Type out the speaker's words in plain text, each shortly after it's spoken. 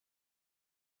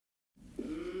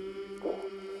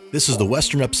This is the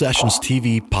Western Obsessions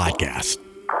TV podcast,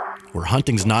 where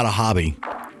hunting's not a hobby,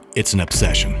 it's an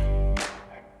obsession.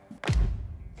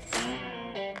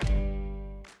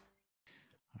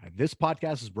 This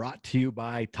podcast is brought to you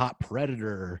by Top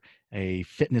Predator, a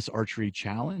fitness archery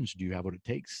challenge. Do you have what it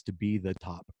takes to be the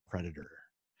top predator?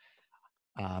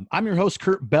 I'm your host,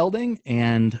 Kurt Belding,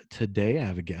 and today I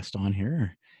have a guest on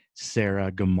here,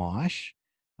 Sara Gamache.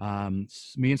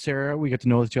 Me and Sara, we get to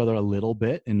know each other a little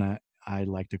bit, and I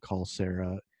like to call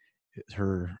Sara,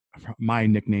 my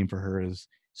nickname for her is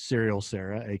Serial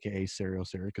Sara, aka Serial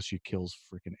Sara, because she kills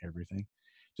freaking everything.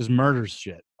 Just murders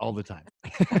shit all the time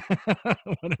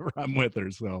whenever I'm with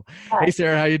her. So, Hi. Hey,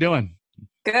 Sara, how you doing?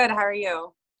 Good. How are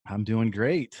you? I'm doing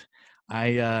great.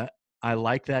 I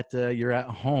like that you're at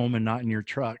home and not in your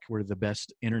truck, where the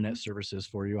best internet service is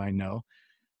for you. I know.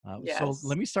 So Yes.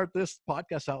 let me start this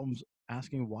podcast out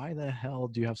asking, why the hell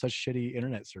do you have such shitty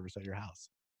internet service at your house?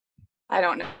 I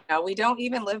don't know. We don't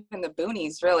even live in the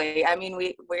boonies, really. I mean,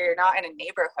 we're not in a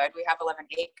neighborhood. We have 11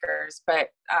 acres, but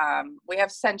we have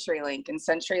CenturyLink, and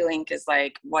CenturyLink is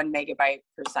like 1 megabyte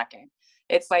per second.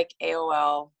 It's like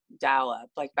AOL dial-up,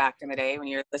 like back in the day when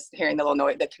you're hearing the little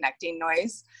noise, the connecting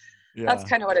noise. Yeah. That's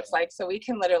kind of what it's like. So we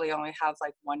can literally only have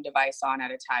like one device on at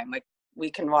a time. Like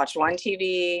we can watch one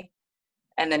TV,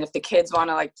 and then if the kids want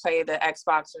to like play the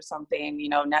Xbox or something, you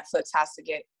know, Netflix has to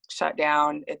get shut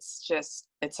down. It's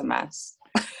a mess.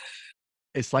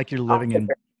 It's like you're living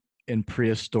in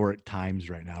prehistoric times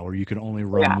right now, where you can only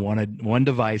run one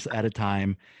device at a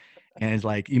time, and it's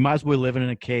like you might as well be living in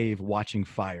a cave watching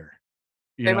fire.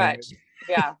 Pretty much.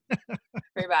 Yeah.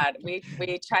 Pretty bad. We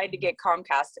tried to get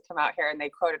Comcast to come out here, and they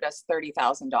quoted us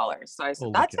 $30,000. So I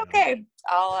said, that's okay.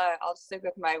 I'll stick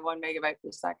with my 1 megabyte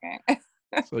per second.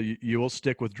 So you will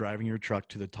stick with driving your truck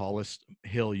to the tallest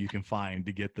hill you can find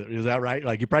to get is that right?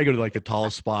 Like you probably go to like the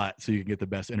tallest spot so you can get the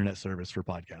best internet service for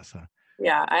podcasts, huh?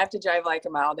 Yeah, I have to drive like a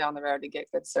mile down the road to get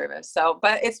good service. So,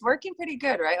 but it's working pretty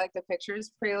good, right? Like the picture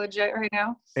is pretty legit right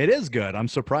now. It is good. I'm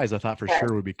surprised. I thought for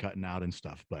sure we'd be cutting out and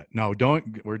stuff, but no,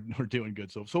 don't. We're doing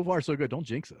good. So far so good. Don't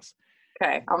jinx us.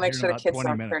 Okay, I'll make sure the kids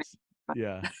 20 minutes.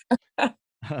 Yeah.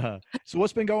 So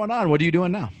what's been going on? What are you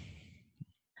doing now?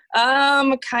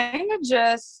 Kind of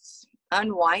just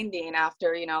unwinding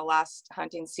after, last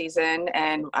hunting season.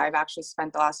 And I've actually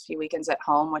spent the last few weekends at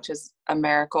home, which is a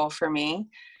miracle for me.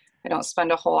 I don't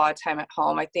spend a whole lot of time at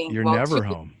home. I think you're never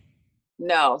home.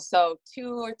 No. So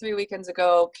 2 or 3 weekends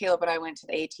ago, Caleb and I went to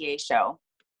the ATA show,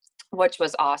 which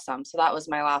was awesome. So that was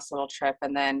my last little trip.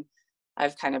 And then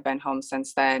I've kind of been home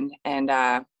since then. And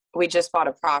we just bought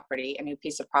a new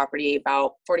piece of property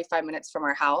about 45 minutes from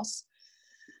our house.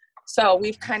 So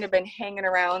we've kind of been hanging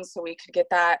around so we could get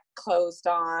that closed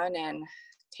on and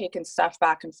taking stuff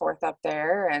back and forth up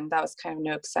there. And that was kind of a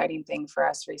new exciting thing for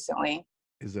us recently.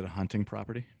 Is it a hunting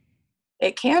property?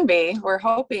 It can be. We're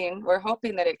hoping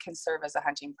that it can serve as a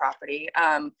hunting property.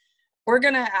 We're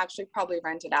going to actually probably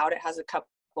rent it out. It has a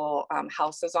couple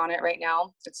houses on it right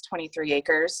now. It's 23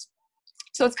 acres.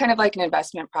 So it's kind of like an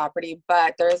investment property,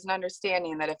 but there is an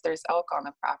understanding that if there's elk on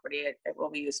the property, it will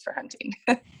be used for hunting.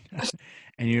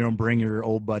 And you don't bring your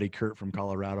old buddy Kurt from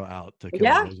Colorado out to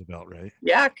kill Roosevelt, right?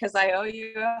 Yeah, because I owe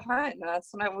you a hunt. And that's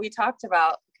what we talked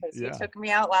about, because you took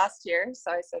me out last year.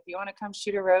 So I said, if you want to come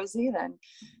shoot a Rosie, then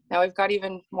now we've got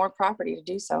even more property to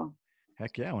do so.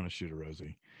 Heck yeah, I want to shoot a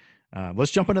Rosie.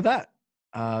 Let's jump into that.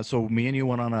 So me and you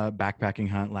went on a backpacking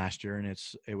hunt last year, and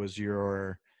it was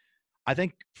your, I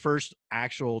think, first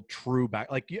actual true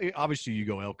obviously you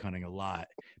go elk hunting a lot,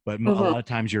 but a lot of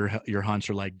times your hunts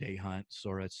are like day hunts,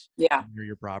 or it's near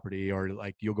your property, or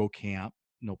like you'll go camp,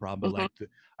 no problem. But like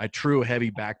a true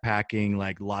heavy backpacking,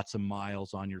 like lots of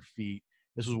miles on your feet.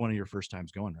 This was one of your first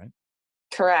times going, right?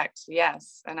 Correct.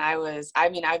 Yes. And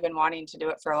I've been wanting to do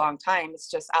it for a long time. It's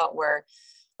just out where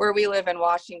we live in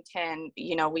Washington,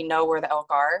 we know where the elk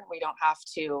are. We don't have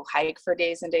to hike for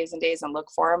days and days and days and look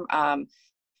for them.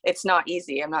 It's not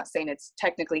easy. I'm not saying it's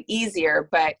technically easier,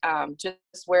 but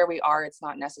just where we are, it's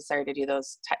not necessary to do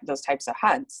those types of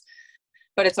hunts.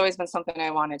 But it's always been something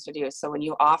I wanted to do. So when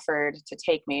you offered to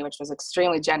take me, which was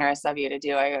extremely generous of you to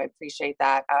do, I appreciate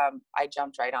that. I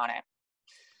jumped right on it.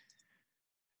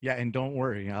 Yeah, and don't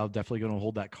worry, I'll definitely going to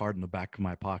hold that card in the back of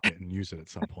my pocket and use it at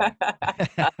some point.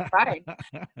 That's fine.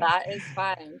 That is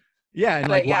fine. Yeah, and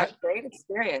great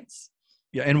experience.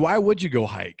 Yeah, and why would you go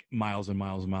hike miles and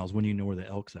miles and miles when you know where the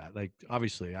elk's at? Like,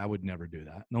 obviously, I would never do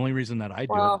that. The only reason that I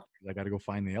do it is I got to go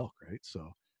find the elk, right?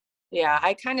 So. Yeah,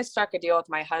 I kind of struck a deal with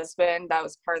my husband. That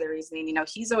was part of the reasoning.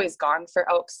 He's always gone for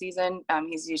elk season.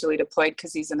 He's usually deployed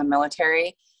because he's in the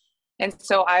military. And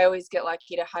so I always get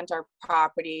lucky to hunt our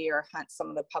property or hunt some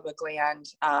of the public land.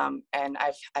 And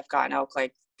I've gotten elk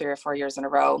like 3 or 4 years in a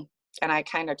row. And I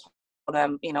kind of told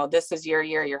them, you know, this is your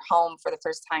year. You're home for the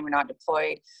first time. You're not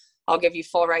deployed. I'll give you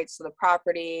full rights to the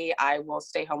property. I will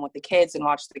stay home with the kids and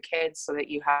watch the kids so that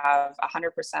you have 100%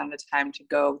 of the time to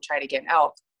go try to get an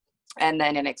elk. And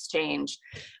then in exchange,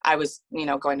 I was, you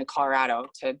know, going to Colorado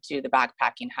to do the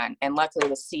backpacking hunt. And luckily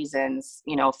the seasons,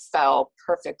 you know, fell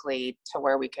perfectly to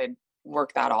where we could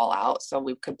work that all out. So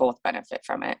we could both benefit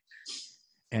from it.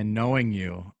 And knowing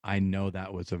you, I know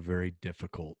that was a very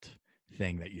difficult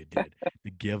thing that you did,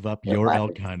 to give up your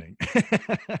elk hunting.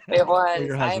 It was. For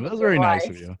your husband. That was very nice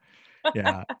of you.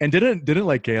 Yeah. And didn't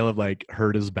like Caleb like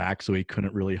hurt his back so he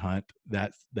couldn't really hunt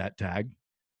that tag?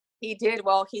 He did.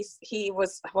 Well, he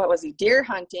was, what was he, deer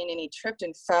hunting, and he tripped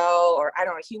and fell, or I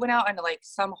don't know. He went out into like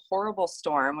some horrible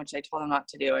storm, which I told him not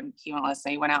to do, and he wouldn't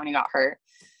listen. He went out and he got hurt.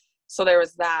 So there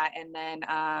was that. And then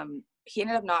he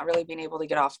ended up not really being able to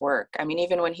get off work. I mean,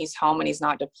 even when he's home and he's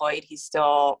not deployed, he's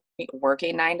still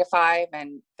working 9 to 5,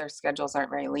 and their schedules aren't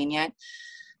very lenient.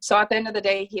 So at the end of the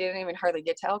day, he didn't even hardly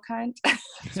get to elk hunt.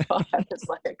 So I was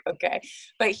like, okay.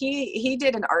 But he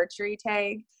did an archery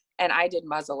tag, and I did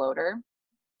muzzleloader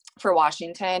for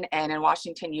Washington. And in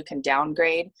Washington, you can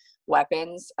downgrade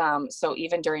weapons. So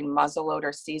even during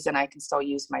muzzleloader season, I can still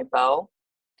use my bow.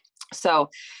 So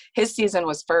his season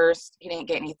was first. He didn't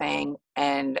get anything.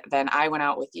 And then I went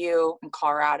out with you in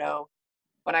Colorado.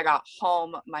 When I got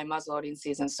home, my muzzleloading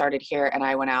season started here, and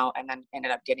I went out and then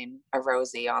ended up getting a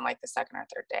Rosie on like the 2nd or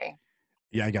 3rd day.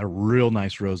 Yeah, I got a real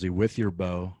nice Rosie with your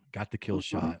bow. Got the kill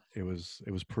shot. It was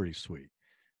pretty sweet.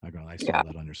 I saw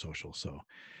that on your social. So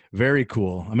very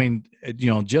cool. I mean,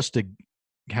 you know, just to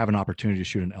have an opportunity to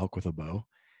shoot an elk with a bow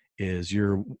is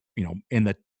you're, you know, in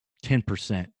the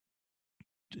 10%,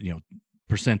 you know,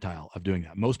 percentile of doing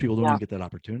that. Most people don't even get that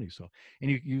opportunity. So,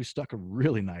 and you stuck a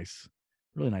really nice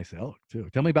elk too.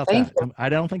 Tell me about that. I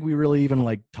don't think we really even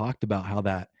like talked about how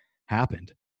that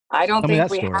happened. I don't think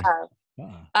we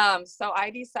have. So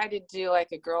I decided to do like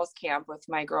a girls camp with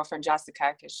my girlfriend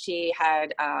Jessica, because she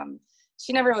had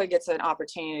she never really gets an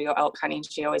opportunity to go elk hunting.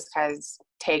 She always has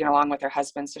taken along with her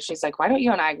husband. So she's like, why don't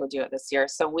you and I go do it this year?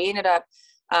 So we ended up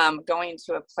going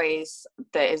to a place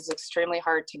that is extremely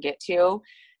hard to get to.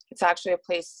 It's actually a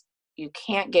place you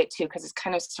can't get to because it's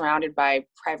kind of surrounded by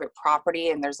private property,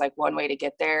 and there's like one way to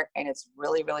get there, and it's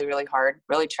really, really, really hard,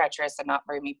 really treacherous, and not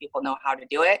very many people know how to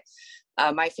do it.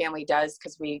 My family does,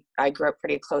 because I grew up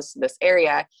pretty close to this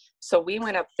area. So we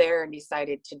went up there and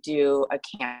decided to do a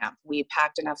camp. We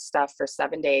packed enough stuff for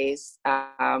 7 days.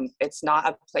 It's not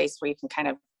a place where you can kind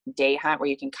of day hunt, where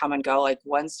you can come and go. Like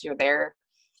once you're there,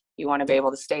 you want to be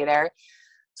able to stay there.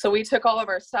 So we took all of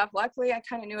our stuff. Luckily, I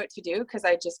kind of knew what to do because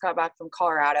I just got back from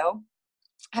Colorado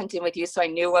hunting with you. So I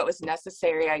knew what was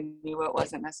necessary. I knew what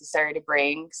wasn't necessary to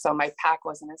bring. So my pack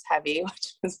wasn't as heavy,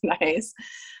 which was nice.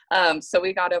 So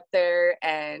we got up there,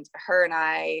 and her and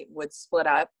I would split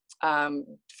up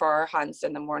for our hunts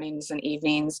in the mornings and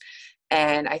evenings.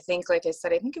 And I think, like I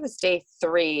said, I think it was day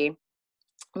 3,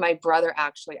 my brother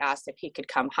actually asked if he could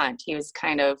come hunt. I was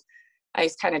kind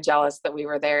of jealous that we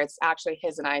were there. It's actually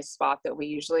his and I's spot that we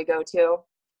usually go to.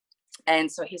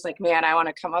 And so he's like, man, I want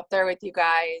to come up there with you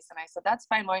guys. And I said, that's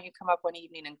fine. Why don't you come up one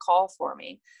evening and call for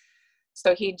me?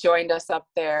 So he joined us up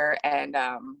there, and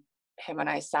him and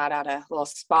I sat at a little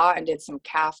spot and did some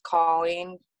calf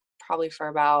calling, probably for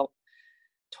about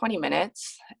 20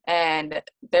 minutes. And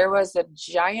there was a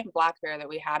giant black bear that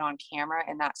we had on camera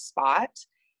in that spot.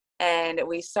 And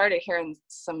we started hearing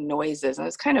some noises, and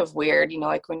it's kind of weird, you know,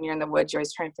 like when you're in the woods, you're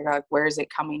always trying to figure out, like, where is it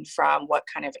coming from? What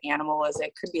kind of animal is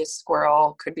it? Could be a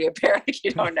squirrel, could be a bear, like,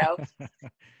 you don't know.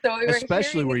 So we were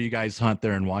especially where you guys hunt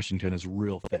there in Washington is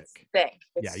real thick. It's thick.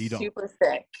 It's you don't, super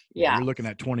thick. Yeah. You're looking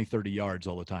at 20, 30 yards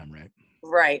all the time, right?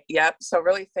 Right. Yep. So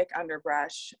really thick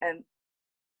underbrush. And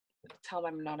tell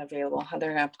them I'm not available. They're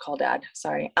gonna have to call Dad.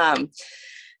 Sorry.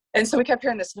 And so we kept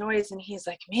hearing this noise, and he's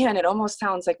like, man, it almost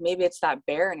sounds like maybe it's that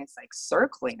bear, and it's like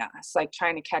circling us, like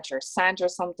trying to catch our scent or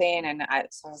something. And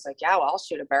so I was like, yeah, well, I'll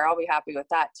shoot a bear. I'll be happy with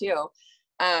that too.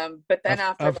 But then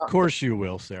of course you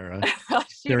will, Sarah.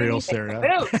 Serial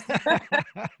Sarah.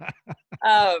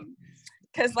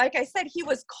 Because like I said, he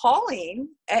was calling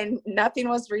and nothing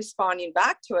was responding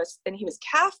back to us, and he was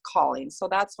calf calling. So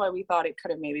that's why we thought it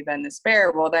could have maybe been this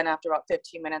bear. Well, then after about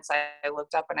 15 minutes, I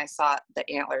looked up and I saw the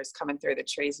antlers coming through the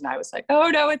trees, and I was like, oh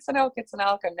no, it's an elk. It's an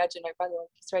elk. I'm nudging my brother, like,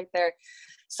 he's right there.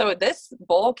 So this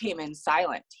bull came in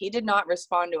silent. He did not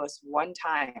respond to us one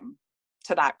time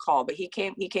to that call, but he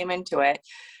came into it,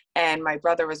 and my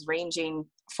brother was ranging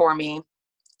for me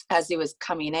as he was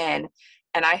coming in,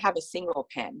 and I have a single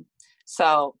pin.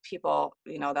 So people,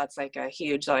 that's like a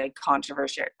huge like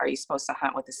controversy. Are you supposed to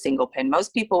hunt with a single pin?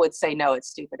 Most people would say no, it's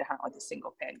stupid to hunt with a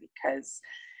single pin, because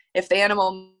if the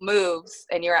animal moves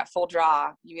and you're at full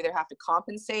draw, you either have to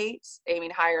compensate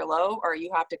aiming high or low, or you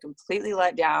have to completely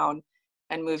let down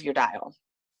and move your dial.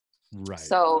 Right.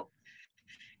 So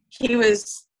he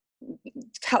was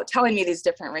telling me these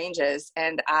different ranges,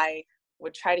 and I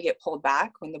would try to get pulled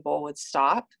back when the bull would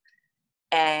stop.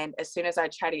 And as soon as I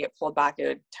try to get pulled back, it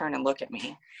would turn and look at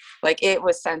me. Like, it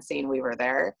was sensing we were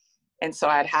there. And so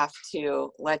I'd have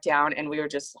to let down, and we were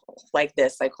just like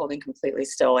this, like holding completely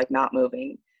still, like not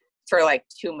moving for like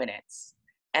 2 minutes.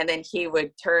 And then he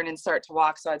would turn and start to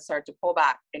walk. So I'd start to pull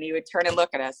back, and he would turn and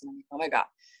look at us, and I'm like, oh my God.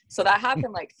 So that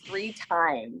happened like 3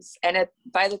 times. And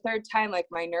by the 3rd time, like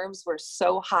my nerves were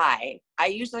so high. I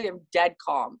usually am dead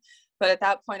calm, but at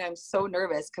that point I'm so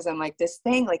nervous, because I'm like, this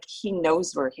thing, like, he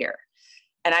knows we're here,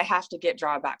 and I have to get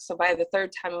draw back. So by the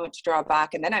 3rd time I went to draw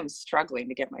back, and then I'm struggling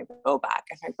to get my bow back.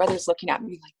 And my brother's looking at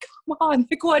me like, come on,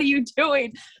 like, what are you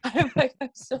doing? I'm like,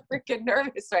 I'm so freaking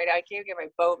nervous right now. I can't get my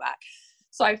bow back.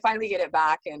 So I finally get it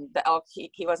back, and the elk,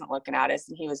 he wasn't looking at us,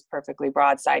 and he was perfectly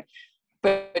broadside.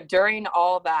 But during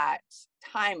all that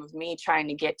time of me trying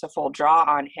to get to full draw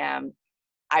on him,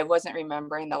 I wasn't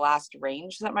remembering the last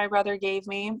range that my brother gave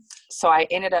me. So I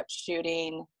ended up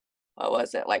shooting, what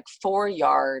was it, like 4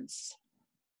 yards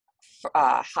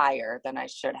higher than I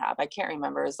should have. I can't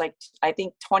remember. It was like, I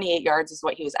think 28 yards is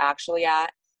what he was actually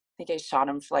at. I think I shot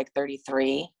him for like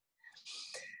 33.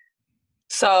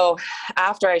 So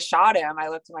after I shot him, I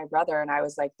looked at my brother and I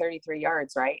was like, 33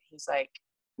 yards, right? He's like,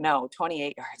 no,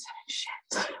 28 yards.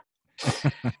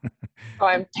 Shit. So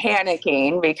I'm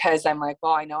panicking, because I'm like,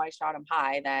 well, I know I shot him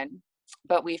high then,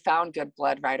 but we found good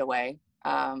blood right away.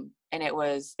 And it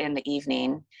was in the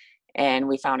evening, and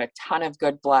we found a ton of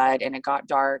good blood, and it got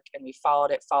dark, and we followed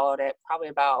it probably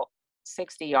about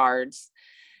 60 yards.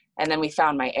 And then we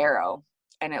found my arrow,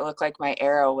 and it looked like my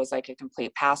arrow was like a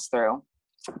complete pass through,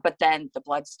 but then the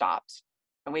blood stopped,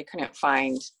 and we couldn't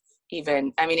find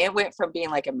even, I mean, it went from being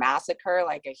like a massacre,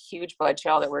 like a huge blood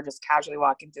trail that we're just casually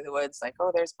walking through the woods, like,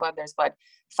 oh, there's blood,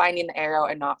 finding the arrow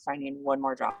and not finding one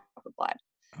more drop of blood.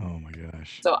 Oh my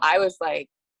gosh. So I was like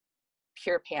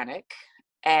pure panic.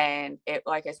 And it,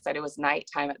 like I said, it was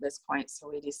nighttime at this point. So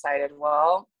we decided,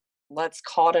 well, let's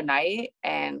call it a night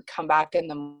and come back in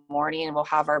the morning, and we'll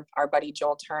have our buddy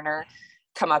Joel Turner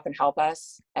come up and help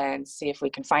us and see if we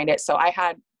can find it. So I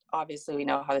had, obviously we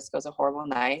know how this goes, a horrible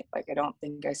night. Like, I don't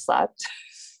think I slept,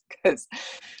 because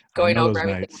going over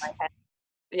everything in my head.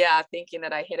 Yeah, thinking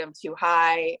that I hit him too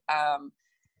high.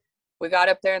 We got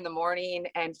up there in the morning,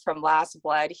 and from last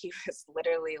blood, he was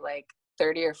literally like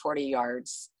 30 or 40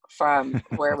 yards from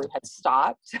where we had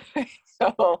stopped.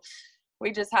 So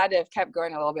we just had to have kept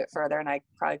going a little bit further, and I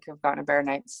probably could have gotten a better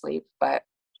night's sleep, but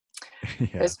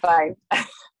it was fine.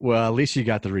 Well, at least you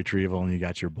got the retrieval, and you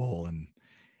got your bull,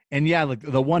 and yeah, like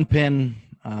the 1 pin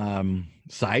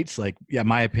sights, like, yeah,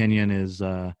 my opinion is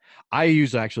I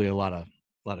use actually a lot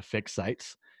of fixed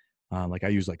sights. Like I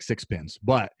use like 6 pins,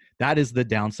 but that is the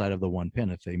downside of the 1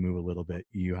 pin. If they move a little bit,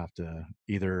 you have to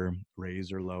either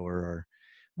raise or lower,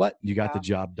 but you got the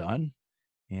job done.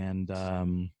 And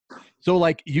so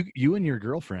like you and your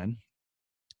girlfriend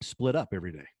split up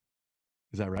every day.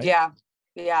 Is that right? Yeah.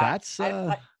 That's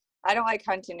I don't like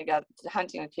hunting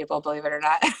with people, believe it or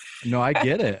not. No, I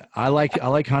get it. I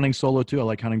like hunting solo too. I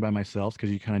like hunting by myself,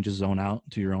 because you kind of just zone out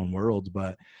to your own world.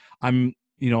 But I'm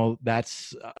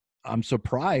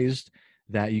surprised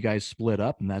that you guys split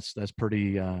up, and that's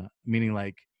pretty meaning,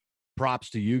 like, props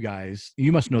to you guys.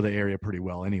 You must know the area pretty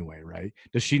well anyway, right?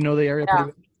 Does she know the area pretty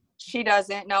well? She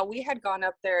doesn't. No, we had gone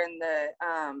up there in the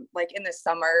like in the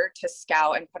summer to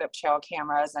scout and put up trail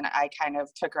cameras, and I kind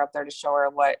of took her up there to show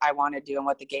her what I want to do and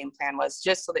what the game plan was,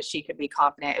 just so that she could be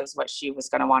confident it was what she was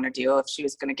going to want to do. If she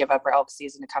was going to give up her elk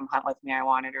season to come hunt with me, I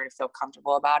wanted her to feel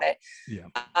comfortable about it. Yeah.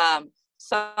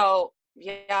 So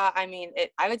yeah, I mean,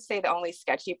 I would say the only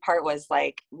sketchy part was,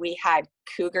 like, we had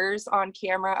cougars on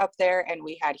camera up there, and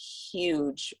we had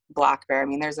huge black bear. I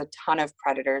mean, there's a ton of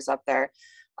predators up there.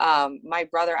 My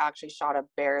brother actually shot a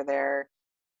bear there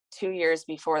 2 years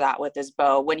before that with his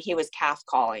bow, when he was calf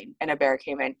calling, and a bear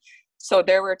came in. So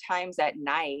there were times at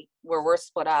night where we're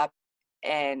split up,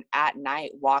 and at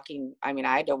night walking, I mean,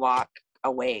 I had to walk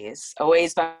a ways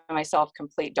by myself,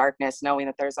 complete darkness, knowing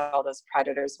that there's all those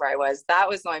predators where I was. That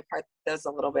was the only part that was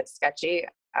a little bit sketchy.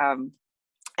 And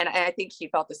I think she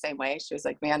felt the same way. She was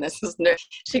like, man, this is new.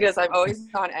 She goes, I'm always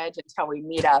on edge until we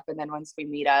meet up. And then once we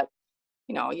meet up,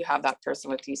 you have that person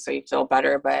with you, so you feel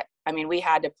better. But I mean, we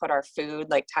had to put our food,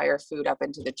 like tie our food up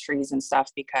into the trees and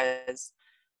stuff, because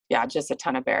yeah, just a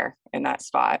ton of bear in that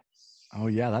spot. Oh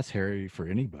yeah, that's hairy for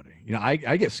anybody. You know, I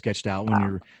get sketched out when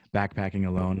you're backpacking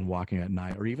alone and walking at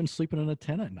night, or even sleeping in a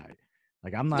tent at night.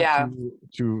 Like I'm not Yeah.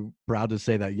 too proud to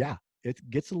say that. Yeah, it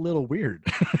gets a little weird,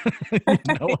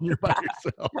 when you're by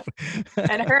yourself.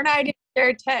 And her and I didn't share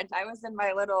a tent. I was in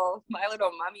my little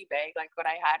mummy bag, like what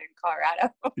I had in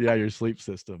Colorado. Yeah, your sleep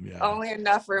system. Yeah. Only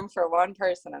enough room for one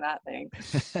person in that thing.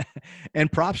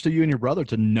 And props to you and your brother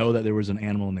to know that there was an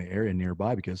animal in the area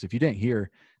nearby, because if you didn't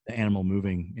hear the animal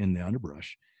moving in the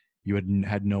underbrush, you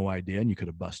had no idea, and you could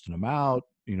have busted him out.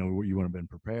 You know, you wouldn't have been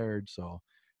prepared. So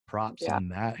props Yeah. on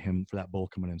that, him, for that bull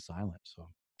coming in silent. So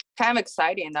Kind of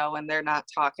exciting though when they're not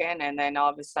talking, and then all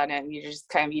of a sudden you just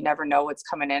kind of, you never know what's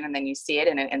coming in, and then you see it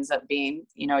and it ends up being,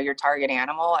 your target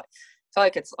animal. I feel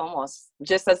like it's almost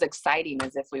just as exciting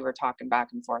as if we were talking back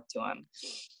and forth to him.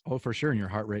 oh, for sure. And your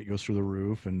heart rate goes through the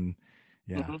roof. And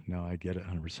yeah, Mm-hmm. no, I get it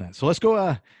 100%. So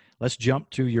let's jump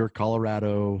to your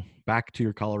Colorado, back to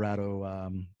your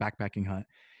Colorado backpacking hunt.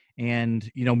 And,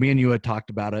 me and you had talked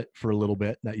about it for a little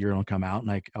bit, that you're going to come out.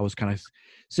 And I was kind of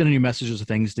sending you messages of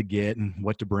things to get and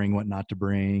what to bring, what not to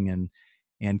bring.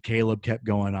 And Caleb kept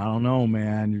going, I don't know,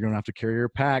 man, you're going to have to carry your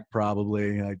pack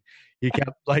probably. Like, he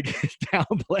kept like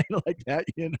downplaying like that,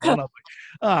 And I was like,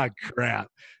 oh crap,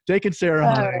 taking Sarah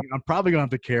hunting. I'm probably going to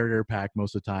have to carry her pack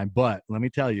most of the time. But let me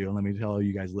tell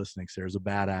you guys listening, Sarah's a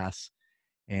badass,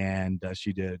 and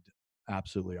she did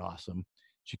absolutely awesome.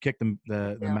 She kicked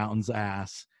the Yeah. mountain's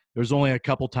ass. There's only a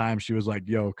couple times she was like,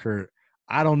 yo, Kurt,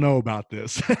 I don't know about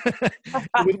this.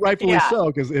 Rightfully Yeah.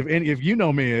 so, because if you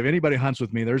know me, if anybody hunts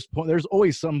with me, there's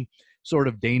always some sort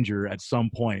of danger at some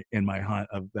point in my hunt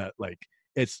of that, like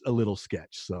it's a little sketch.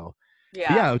 So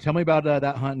Yeah. tell me about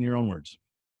that hunt in your own words.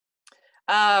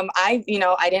 I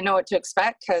didn't know what to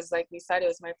expect because, like we said, it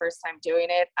was my first time doing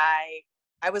it.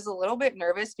 I was a little bit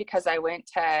nervous because I went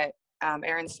to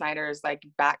Aaron Snyder's like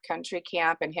backcountry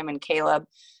camp, and him and Caleb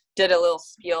did a little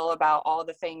spiel about all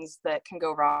the things that can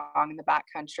go wrong in the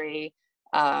backcountry,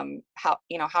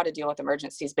 how to deal with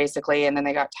emergencies basically. And then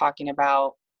they got talking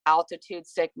about altitude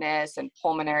sickness and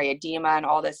pulmonary edema and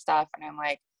all this stuff. And I'm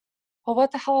like, well,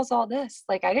 what the hell is all this?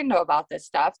 Like, I didn't know about this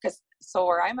stuff. So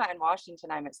where I'm at in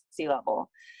Washington, I'm at sea level.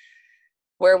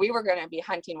 Where we were going to be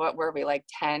hunting, what were we, like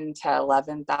 10 to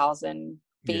 11,000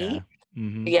 Yeah. feet?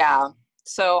 Mm-hmm. Yeah.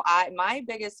 So my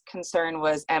biggest concern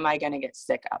was, am I going to get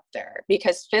sick up there?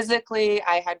 Because physically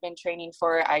I had been training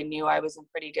for it. I knew I was in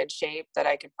pretty good shape, that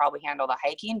I could probably handle the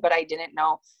hiking, but I didn't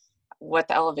know what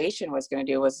the elevation was going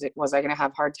to do. Was I going to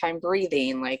have hard time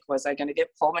breathing? Like, was I going to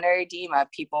get pulmonary edema?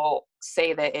 People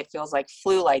say that it feels like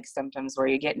flu-like symptoms where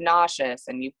you get nauseous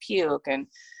and you puke. And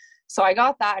so I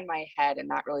got that in my head,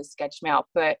 and that really sketched me out.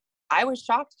 But I was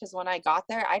shocked because when I got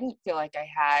there, I didn't feel like I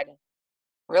had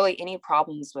really any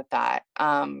problems with that.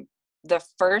 The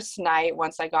first night,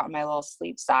 once I got in my little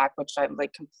sleep sack, which I'm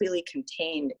like completely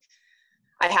contained,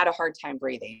 I had a hard time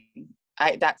breathing.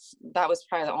 That was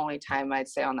probably the only time I'd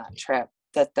say on that trip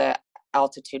that the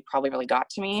altitude probably really got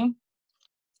to me.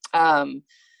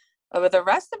 But the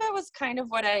rest of it was kind of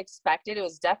what I expected. It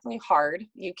was definitely hard.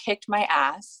 You kicked my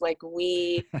ass. Like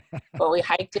we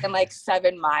hiked in like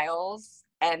 7 miles,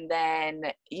 and then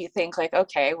you think like,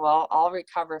 okay, well, I'll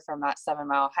recover from that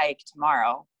 7-mile hike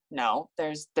tomorrow. No,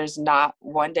 there's not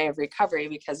one day of recovery,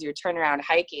 because you're turning around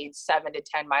hiking 7 to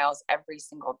 10 miles every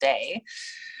single day.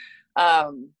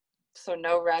 So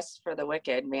no rest for the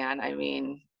wicked, man. I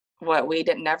mean,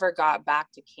 never got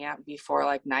back to camp before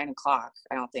like 9 o'clock.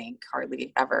 I don't think,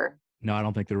 hardly ever. No, I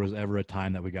don't think there was ever a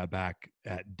time that we got back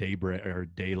at daybreak or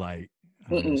daylight,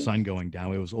 Mm-mm. sun going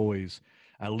down. It was always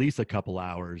at least a couple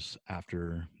hours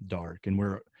after dark, and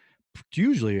we're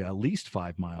usually at least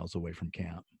 5 miles away from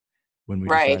camp when we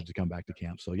Right. decided to come back to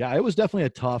camp. So yeah, it was definitely a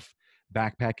tough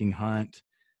backpacking hunt.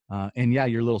 And yeah,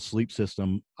 your little sleep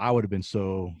system, I would have been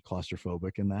so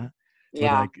claustrophobic in that. With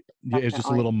Yeah, like, it's just a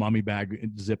definitely. little mummy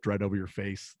bag zipped right over your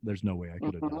face. There's no way I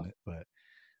could have Mm-hmm. done it. But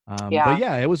Yeah.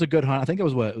 yeah, it was a good hunt. I think it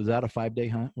was that a 5-day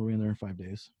hunt? Were we in there in 5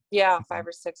 days? Yeah, 5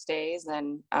 or 6 days.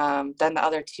 And then the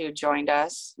other two joined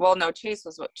us. Well, no, Chase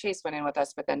went in with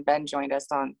us, but then Ben joined us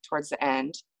on towards the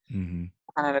end. Mm-hmm.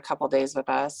 And had a couple days with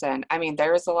us. And I mean,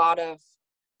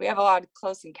 we have a lot of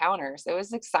close encounters. It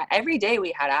was exciting. Every day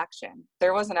we had action.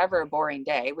 There wasn't ever a boring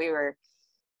day. We were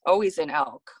always in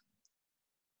elk.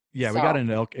 Yeah, we got an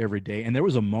elk every day. And there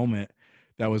was a moment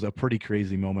that was a pretty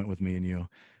crazy moment with me and you.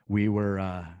 We were,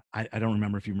 I don't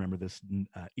remember if you remember this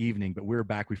evening, but we were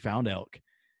back. We found elk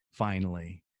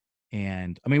finally.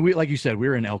 And I mean, like you said, we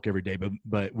were in elk every day,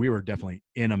 but we were definitely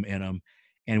in them.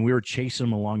 And we were chasing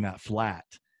them along that flat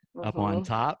up on Mm-hmm.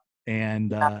 top,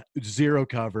 and zero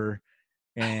cover.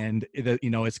 and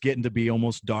it's getting to be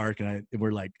almost dark, and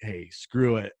we're like, hey,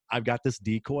 screw it, I've got this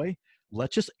decoy,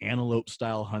 let's just antelope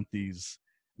style hunt these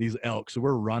elk. So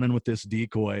we're running with this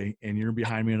decoy, and you're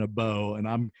behind me in a bow, and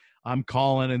I'm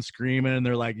calling and screaming, and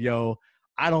they're like, yo,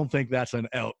 I don't think that's an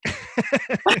elk.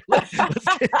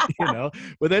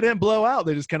 But they didn't blow out.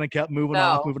 They just kind of kept moving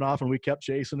off, and we kept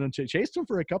chasing and chased them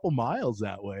for a couple miles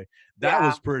that way. That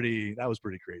was pretty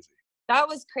crazy. That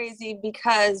was crazy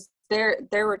because there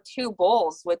were two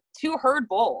herd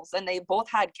bulls, and they both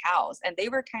had cows, and they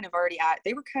were kind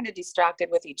of distracted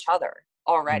with each other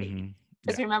already.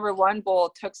 Because remember, one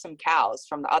bull took some cows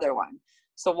from the other one.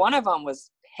 So one of them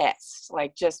was pissed,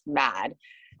 like just mad.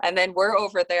 And then we're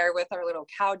over there with our little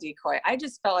cow decoy. I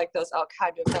just felt like those elk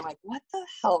had to have been like, what the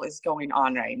hell is going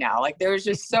on right now? Like there was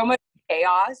just so much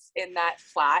chaos in that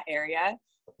flat area.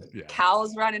 Yeah.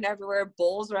 Cows running everywhere,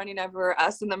 bulls running everywhere,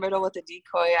 us in the middle with the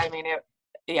decoy. I mean, it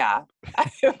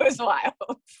was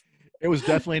wild. It was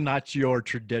definitely not your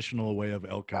traditional way of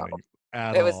elk hunting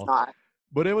at all. It was not.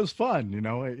 But it was fun,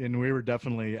 and we were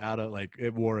definitely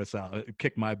it wore us out. It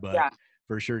kicked my butt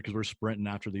for sure, because we're sprinting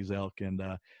after these elk and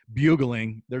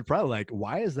bugling. They're probably like,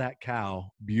 why is that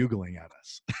cow bugling at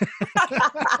us?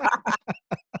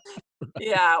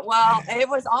 Yeah, well, it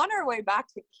was on our way back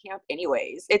to camp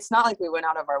anyways. It's not like we went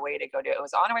out of our way to go do it. It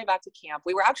was on our way back to camp.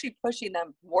 We were actually pushing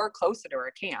them more closer to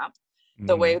our camp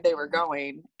the way they were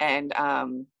going. And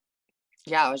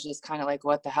it was just kind of like,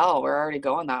 what the hell? We're already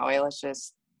going that way.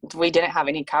 We didn't have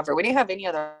any cover. We didn't have any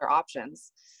other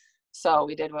options. So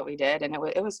we did what we did, and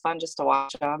it was fun just to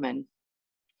watch them. And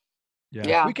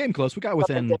we came close. We got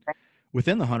within the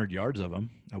 100 yards of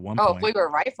them at one point. Oh, if we were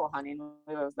rifle hunting,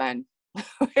 we would have been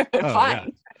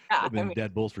fine. Yeah.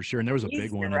 Dead bulls for sure. And there was a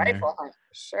big one in there. Rifle hunt,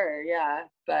 for sure, yeah.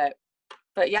 But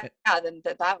then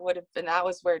that would have been, that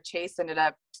was where Chase ended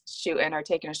up shooting or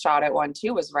taking a shot at one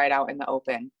too, was right out in the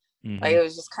open. Like it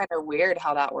was just kind of weird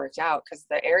how that worked out, because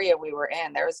the area we were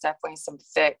in, there was definitely some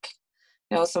thick,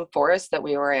 some forest that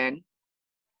we were in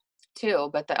too,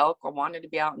 but the elk wanted to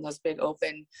be out in those big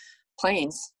open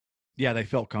plains. Yeah, they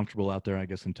felt comfortable out there, I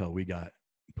guess, until we got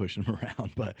pushing them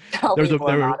around. But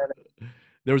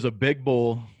there was a big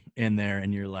bull in there,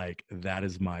 and you're like, that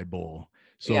is my bull.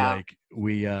 So like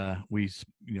we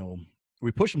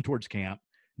pushed him towards camp,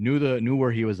 knew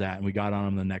where he was at, and we got on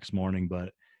him the next morning, but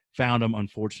found him.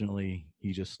 Unfortunately,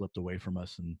 he just slipped away from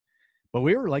us. But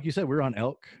we were, like you said, we were on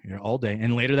elk all day.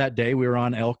 And later that day, we were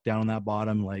on elk down on that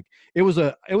bottom. Like it was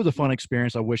a fun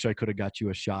experience. I wish I could have got you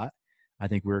a shot. I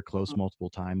think we were close multiple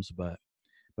times, but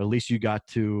at least you got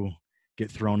to get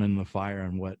thrown in the fire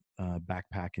and what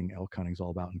backpacking elk hunting is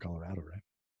all about in Colorado, right?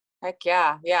 Heck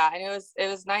yeah. And it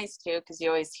was nice too, because you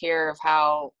always hear of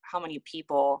how many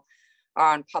people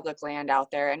are on public land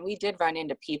out there, and we did run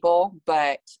into people,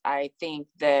 but I think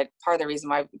that part of the reason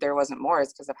why there wasn't more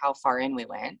is because of how far in we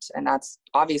went, and that's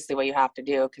obviously what you have to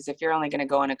do, because if you're only going to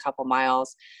go in a couple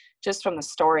miles, just from the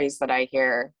stories that I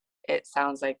hear, it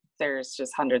sounds like there's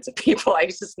just hundreds of people.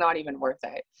 It's just not even worth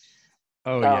it.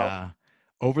 Yeah,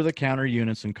 over-the-counter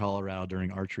units in Colorado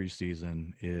during archery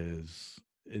season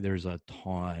there's a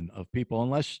ton of people,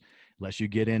 unless you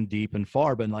get in deep and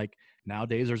far. But like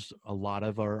nowadays, there's a lot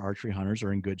of our archery hunters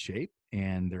are in good shape,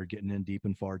 and they're getting in deep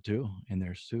and far too, and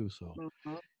there's too. So,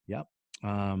 yep.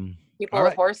 People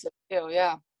with horses too,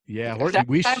 yeah. Yeah,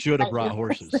 we should have brought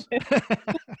horses.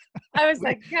 I was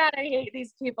like, God, I hate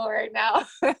these people right now.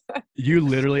 You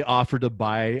literally offered to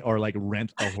buy or like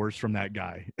rent a horse from that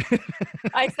guy.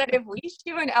 I said, if we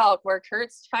shoot an elk, where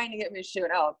Kurt's trying to get me to shoot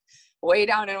an elk, way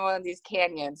down in one of these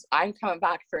canyons, I'm coming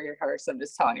back for your horse. I'm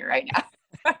just telling you right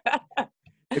now.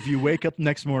 If you wake up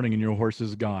next morning and your horse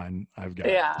is gone, I've got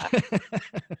it.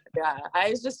 Yeah. I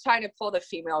was just trying to pull the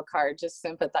female card, just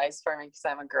sympathize for me because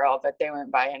I'm a girl, but they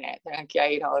weren't buying it. They're like, yeah,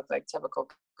 you don't look like typical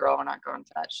girl. We're not going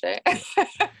for that shit.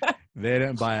 They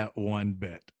didn't buy it one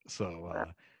bit. So,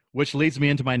 which leads me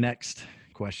into my next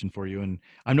question for you. And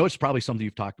I know it's probably something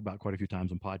you've talked about quite a few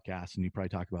times on podcasts, and you probably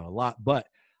talk about a lot, but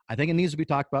I think it needs to be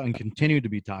talked about and continue to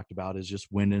be talked about, is just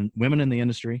women in the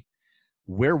industry.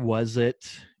 Where was it?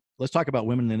 Let's talk about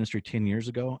women in the industry 10 years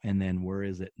ago, and then where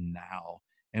is it now?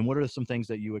 And what are some things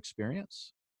that you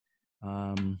experience?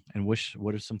 And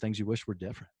what are some things you wish were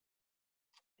different?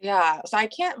 Yeah, so I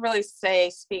can't really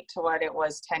speak to what it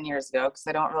was 10 years ago, because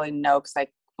I don't really know, because I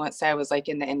won't say I was like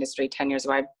in the industry 10 years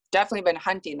ago. I've definitely been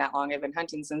hunting that long. I've been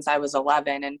hunting since I was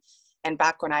 11. And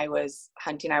back when I was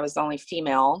hunting, I was the only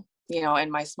female,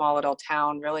 in my small little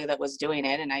town really that was doing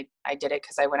it. And I did it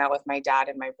because I went out with my dad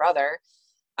and my brother.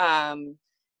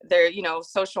 There,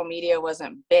 social media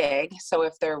wasn't big. So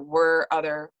if there were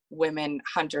other women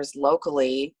hunters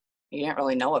locally, you didn't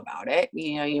really know about it.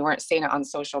 You know, you weren't seeing it on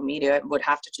social media. It would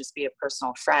have to just be a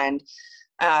personal friend.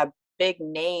 Big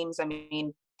names. I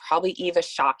mean, probably Eva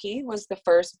Shockey was the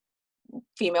first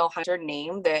female hunter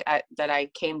name that I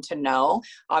came to know,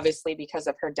 obviously because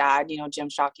of her dad, you know, Jim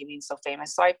Shockey being so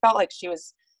famous. So I felt like she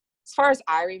was, as far as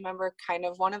I remember, kind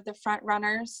of one of the front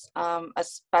runners,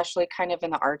 especially kind of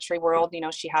in the archery world. You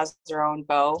know, she has her own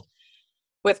bow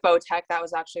with Bowtech. That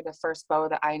was actually the first bow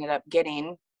that I ended up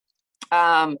getting.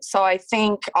 So I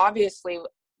think obviously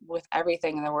with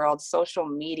everything in the world, social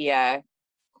media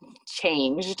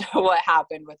changed what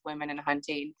happened with women in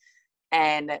hunting.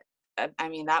 And I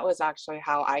mean, that was actually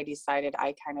how I decided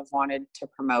I kind of wanted to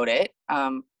promote it.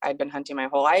 I'd been hunting my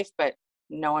whole life, but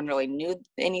no one really knew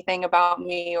anything about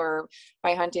me or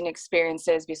my hunting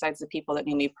experiences besides the people that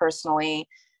knew me personally.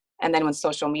 And then when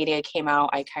social media came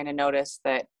out, I kind of noticed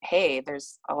that, hey,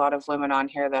 there's a lot of women on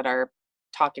here that are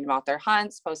talking about their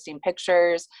hunts, posting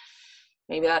pictures.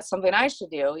 Maybe that's something I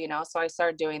should do, you know? So I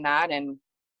started doing that and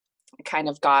kind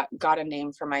of got a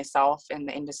name for myself in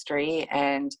the industry.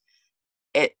 And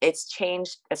it's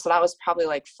changed. So that was probably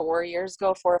like 4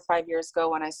 or 5 years ago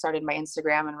when I started my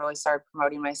Instagram and really started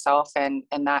promoting myself. And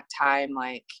in that time,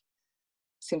 like,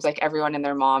 seems like everyone and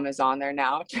their mom is on there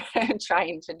now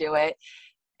trying to do it.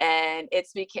 And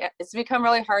it's become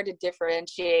really hard to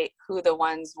differentiate who the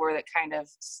ones were that kind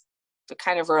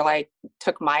of were like,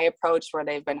 took my approach where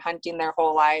they've been hunting their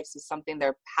whole lives, is something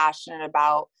they're passionate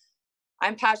about.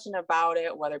 I'm passionate about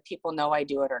it, whether people know I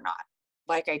do it or not.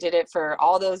 Like, I did it for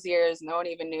all those years. No one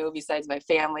even knew besides my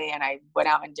family, and I went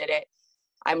out and did it.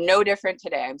 I'm no different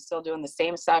today. I'm still doing the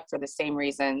same stuff for the same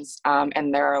reasons.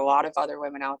 And there are a lot of other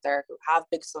women out there who have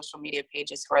big social media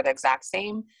pages who are the exact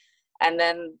same. And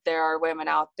then there are women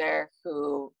out there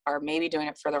who are maybe doing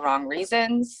it for the wrong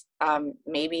reasons,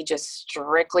 maybe just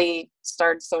strictly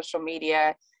start social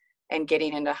media and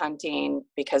getting into hunting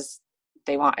because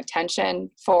they want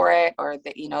attention for it, or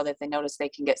that, you know, that they notice they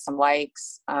can get some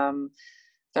likes.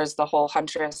 There's the whole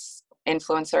huntress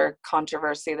influencer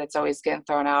controversy that's always getting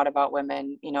thrown out about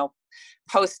women, you know,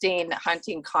 posting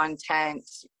hunting content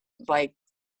like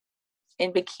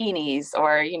in bikinis,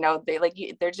 or, you know,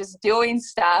 they're just doing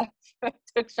stuff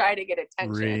to try to get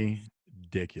attention.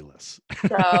 Ridiculous.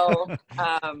 So,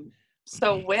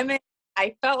 so women,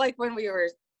 I felt like when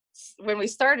we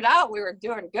started out, we were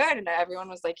doing good and everyone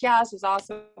was like, yeah, this is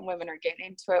awesome. Women are getting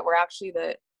into it. We're actually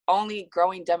the only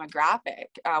growing demographic.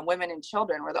 Women and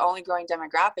children were the only growing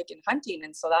demographic in hunting.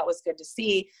 And so that was good to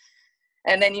see.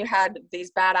 And then you had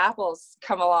these bad apples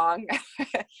come along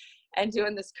and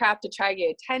doing this crap to try to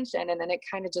get attention. And then it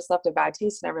kind of just left a bad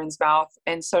taste in everyone's mouth.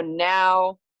 And so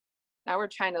now we're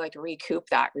trying to like recoup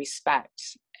that respect.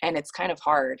 And it's kind of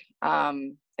hard.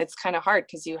 It's kind of hard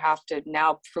because you have to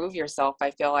now prove yourself.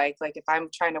 I feel like if I'm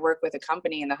trying to work with a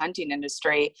company in the hunting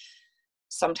industry,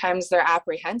 sometimes they're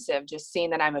apprehensive just seeing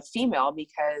that I'm a female,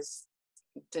 because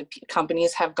the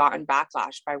companies have gotten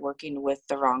backlash by working with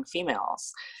the wrong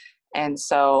females. And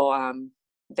so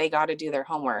they got to do their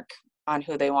homework on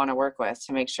who they want to work with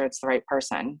to make sure it's the right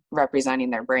person representing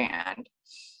their brand.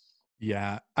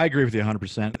 Yeah, I agree with you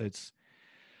 100%.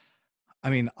 I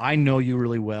mean, I know you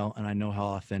really well, and I know how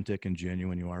authentic and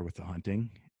genuine you are with the hunting.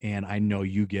 And I know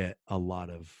you get not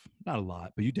a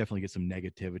lot, but you definitely get some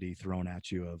negativity thrown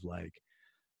at you of like,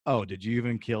 oh, did you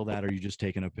even kill that? Or are you just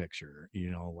taking a picture?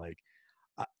 You know, like,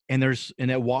 and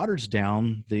it waters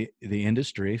down the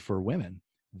industry for women,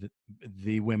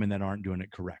 the women that aren't doing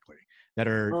it correctly, that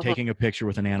are taking a picture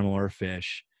with an animal or a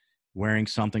fish, wearing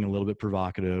something a little bit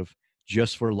provocative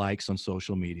just for likes on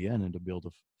social media and then to build a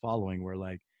following, where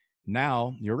like,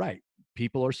 now you're right.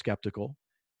 People are skeptical.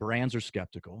 Brands are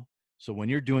skeptical. So when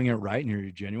you're doing it right and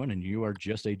you're genuine and you are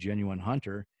just a genuine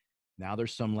hunter, now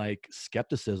there's some like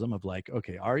skepticism of like,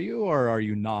 okay, are you or are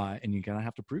you not? And you kind of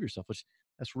have to prove yourself, which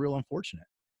that's real unfortunate.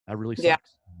 That really sucks. Yeah.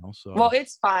 You know? So, well,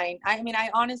 it's fine. I mean,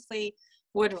 I honestly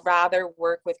would rather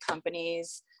work with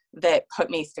companies that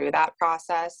put me through that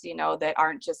process, you know, that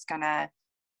aren't just gonna,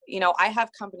 you know, I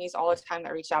have companies all the time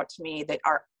that reach out to me that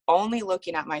are only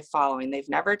looking at my following. They've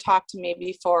never talked to me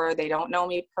before. They don't know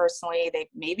me personally. They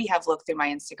maybe have looked through my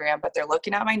Instagram, but they're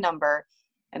looking at my number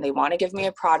and they want to give me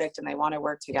a product and they want to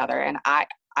work together. And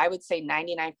I would say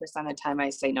 99% of the time I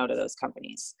say no to those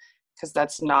companies, because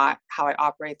that's not how I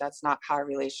operate. That's not how a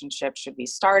relationship should be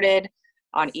started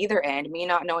on either end. Me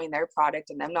not knowing their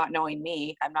product and them not knowing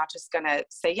me, I'm not just going to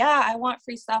say, yeah, I want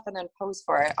free stuff and then post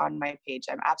for it on my page.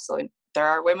 There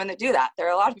are women that do that. There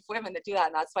are a lot of women that do that.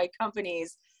 And that's why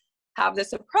companies have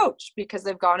this approach, because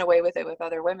they've gone away with it with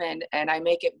other women. And I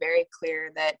make it very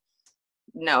clear that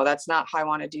no, that's not how I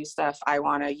want to do stuff. I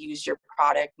want to use your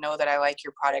product, know that I like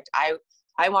your product.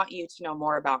 I want you to know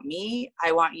more about me.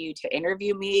 I want you to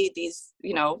interview me. These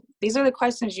are the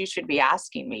questions you should be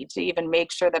asking me to even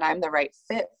make sure that I'm the right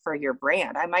fit for your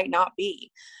brand. I might not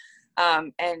be.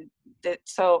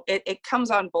 So it comes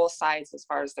on both sides as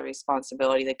far as the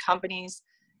responsibility. The companies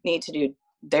need to do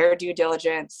their due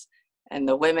diligence, and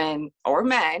the women or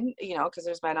men, because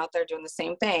there's men out there doing the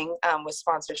same thing with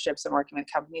sponsorships and working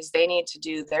with companies, they need to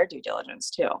do their due diligence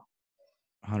too.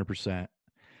 100%.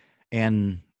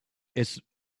 And it's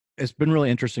been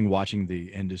really interesting watching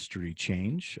the industry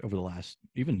change over the last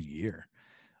even year.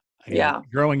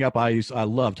 Growing up, I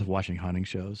loved watching hunting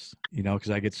shows,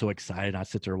 because I get so excited. I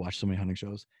sit there and watch so many hunting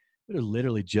shows. But it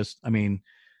literally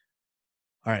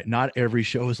all right, not every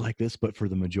show is like this, but for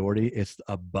the majority, it's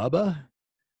a Bubba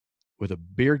with a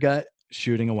beer gut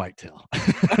shooting a whitetail.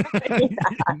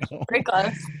 Pretty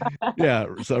close. Yeah.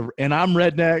 So, and I'm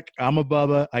redneck. I'm a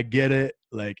Bubba. I get it.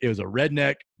 Like, it was a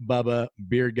redneck Bubba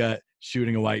beer gut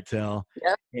shooting a whitetail.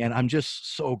 Yep. And I'm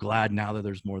just so glad now that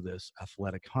there's more of this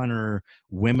athletic hunter.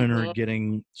 Women are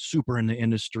getting super in the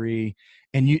industry,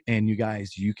 and you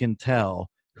guys, you can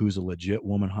tell who's a legit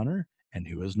woman hunter and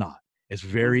who is not. It's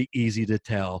very easy to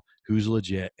tell who's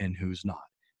legit and who's not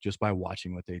just by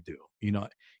watching what they do.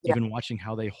 Even watching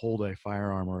how they hold a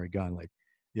firearm or a gun. Like,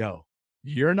 yo,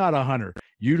 you're not a hunter.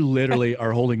 You literally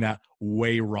are holding that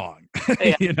way wrong.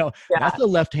 That's a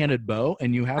left-handed bow,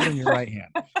 and you have it in your right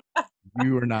hand.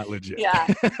 You are not legit. Yeah.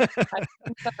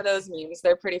 Some of those memes,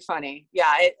 they're pretty funny.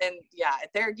 Yeah.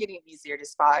 They're getting easier to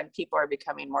spot, and people are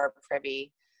becoming more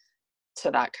privy to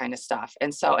that kind of stuff.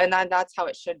 And then that's how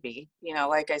it should be.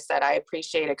 Like I said, I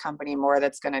appreciate a company more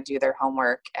that's going to do their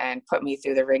homework and put me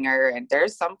through the ringer. And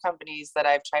there's some companies that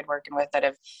I've tried working with that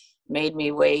have made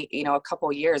me wait, a couple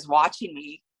years, watching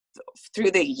me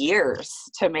through the years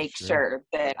to make sure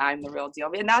that I'm the real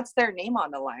deal. And that's their name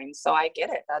on the line. So I get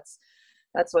it.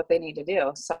 That's what they need to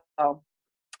do. So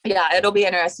yeah, it'll be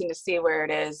interesting to see where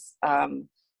it is.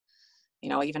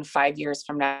 Even 5 years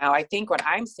from now. I think what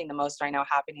I'm seeing the most right now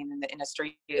happening in the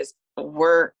industry is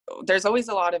there's always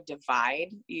a lot of divide.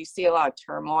 You see a lot of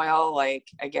turmoil, like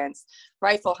against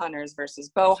rifle hunters versus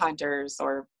bow hunters,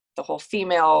 or the whole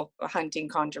female hunting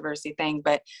controversy thing.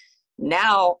 But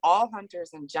now all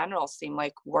hunters in general seem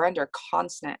like we're under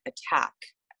constant attack.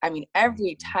 I mean,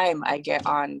 every time I get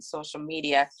on social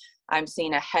media, I'm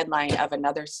seeing a headline of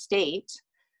another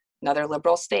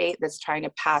liberal state that's trying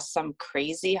to pass some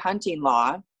crazy hunting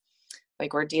law.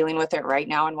 Like, we're dealing with it right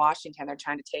now in Washington. They're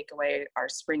trying to take away our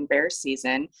spring bear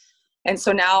season. And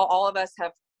so now all of us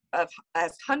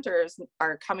as hunters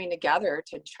are coming together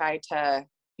to try to,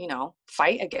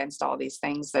 fight against all these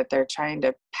things that they're trying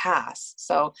to pass.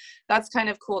 So that's kind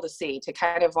of cool to see, to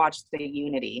kind of watch the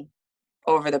unity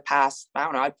over the past, I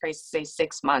don't know, I'd probably say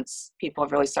 6 months. People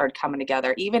have really started coming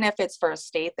together, even if it's for a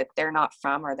state that they're not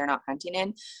from or they're not hunting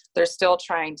in. They're still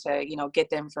trying to,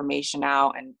 get the information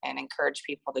out and encourage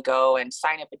people to go and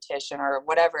sign a petition or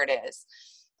whatever it is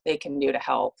they can do to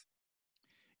help.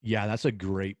 Yeah, that's a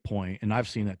great point. And I've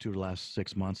seen that too the last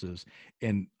 6 months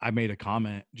and I made a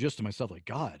comment just to myself, like,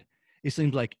 God, it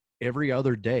seems like every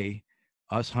other day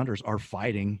us hunters are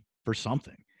fighting for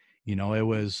something. It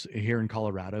was here in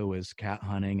Colorado, it was cat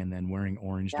hunting and then wearing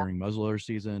orange during muzzleloader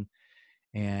season.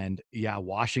 And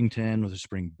Washington with a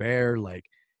spring bear, like,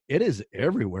 it is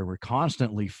everywhere. We're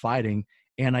constantly fighting.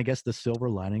 And I guess the silver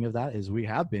lining of that is we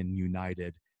have been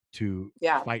united to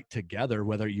fight together,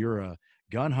 whether you're a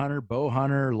gun hunter, bow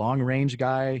hunter, long range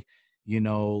guy,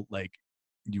 like,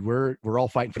 we're all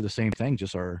fighting for the same thing,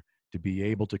 just to be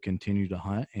able to continue to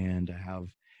hunt and to have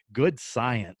good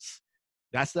science.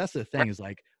 That's the thing, is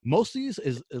like, most of these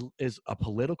is a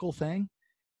political thing.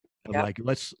 Like,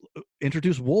 let's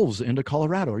introduce wolves into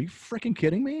Colorado. Are you freaking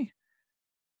kidding me?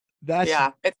 That's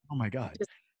oh my God.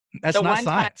 That's not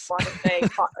science.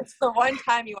 It's the one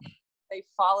time you want to say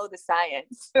follow the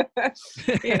science.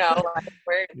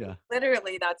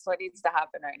 Literally that's what needs to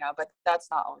happen right now. But that's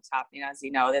not what's happening, as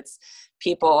you know. That's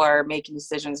people are making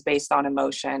decisions based on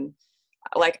emotion.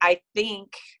 Like, I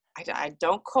think, I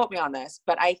don't quote me on this,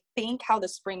 but I think how the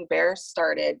spring bear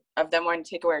started, of them wanting to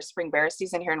take away our spring bear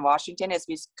season here in Washington, is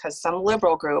because some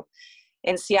liberal group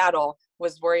in Seattle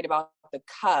was worried about the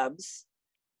cubs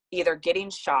either getting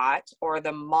shot or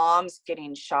the moms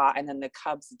getting shot and then the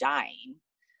cubs dying.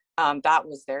 That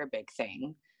was their big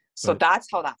thing. So that's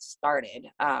how that started.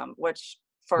 Which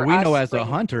for we know, as a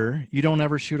hunter, you don't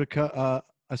ever shoot a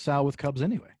sow with cubs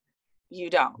anyway. You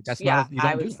don't. That's not. You don't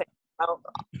I would say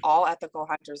all ethical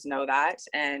hunters know that,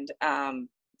 and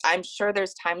I'm sure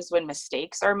there's times when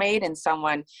mistakes are made and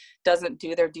someone doesn't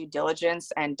do their due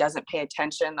diligence and doesn't pay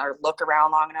attention or look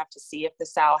around long enough to see if the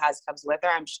sow has cubs with her.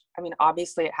 I mean,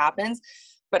 obviously it happens,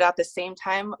 but at the same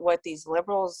time, what these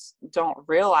liberals don't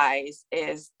realize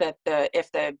is that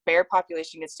if the bear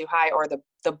population gets too high, or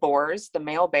the boars, the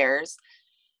male bears,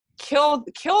 kill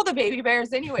the baby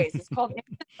bears anyways. It's called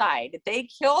infanticide. They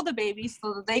kill the baby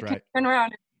so that they That's can right. turn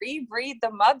around and rebreed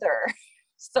the mother.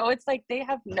 So it's like they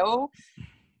have no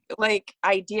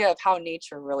idea of how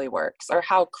nature really works, or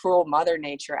how cruel Mother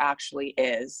Nature actually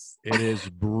is. It is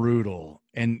brutal,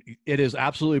 and it is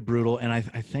absolutely brutal. And I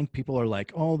think people are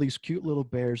like, oh, these cute little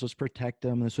bears, let's protect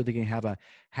them so they can have a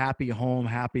happy home,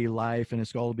 happy life, and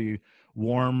it's all to be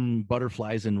warm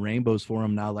butterflies and rainbows for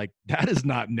them. Now, like, that is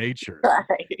not nature.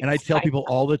 Right. And I tell people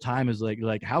all the time is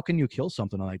like, how can you kill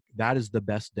something? I'm like, that is the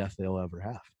best death they'll ever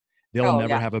have. They'll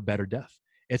never have a better death.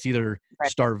 It's either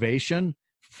starvation,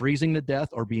 freezing to death,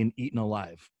 or being eaten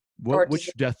alive. Which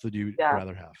death would you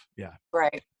rather have? Yeah.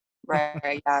 Right.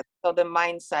 Yeah. So the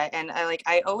mindset, and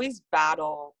I always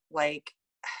battle,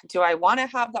 do I want to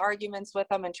have the arguments with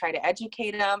them and try to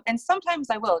educate them? And sometimes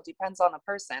I will. It depends on the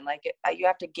person. You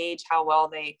have to gauge how well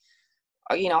they,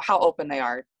 how open they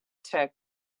are to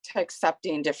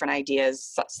accepting different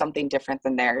ideas, something different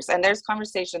than theirs. And there's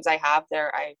conversations I have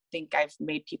there. I think I've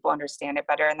made people understand it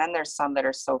better. And then there's some that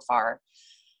are so far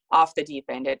off the deep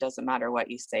end, it doesn't matter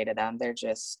what you say to them. They're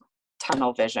just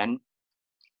tunnel vision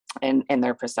in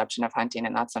their perception of hunting.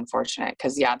 And that's unfortunate,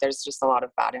 because there's just a lot of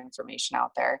bad information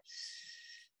out there.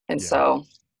 And so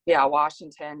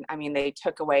Washington, I mean, they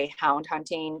took away hound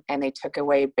hunting and they took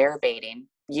away bear baiting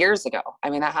years ago.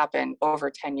 I mean, that happened over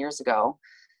 10 years ago.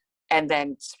 And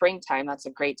then springtime, that's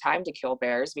a great time to kill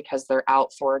bears because they're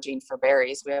out foraging for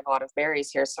berries. We have a lot of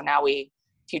berries here. So now if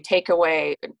you take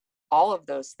away all of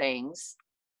those things,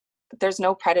 there's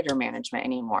no predator management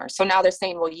anymore. So now they're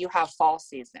saying, well, you have fall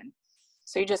season.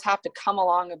 So you just have to come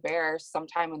along a bear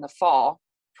sometime in the fall,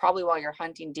 probably while you're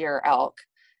hunting deer or elk,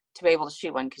 to be able to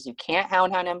shoot one, because you can't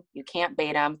hound hunt them, you can't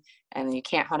bait them, and you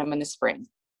can't hunt them in the spring.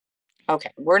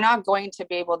 Okay, we're not going to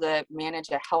be able to manage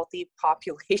a healthy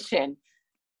population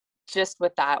just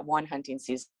with that one hunting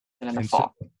season in the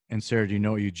fall. And Sarah, do you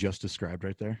know what you just described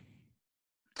right there?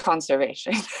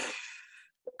 Conservation.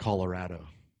 Colorado.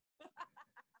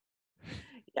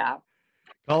 Yeah.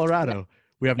 Colorado.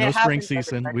 We have no spring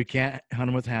season. Everywhere. We can't hunt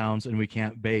them with hounds, and we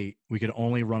can't bait. We can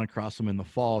only run across them in the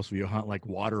fall. So you hunt like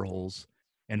water holes,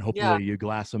 and hopefully you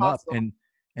glass them up. And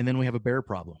then we have a bear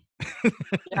problem.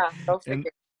 Yeah. Go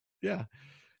figure. Yeah.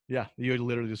 You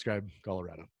literally described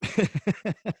Colorado.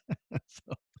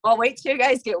 Well, wait till you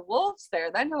guys get wolves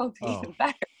there. Then it'll be even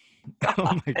better. God.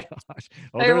 Oh my gosh.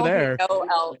 Oh, there will there. be no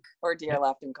elk or deer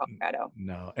left in Colorado.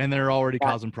 No. And they're already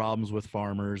causing problems with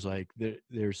farmers. Like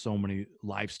there's so many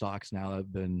livestock now that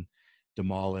have been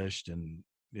demolished, and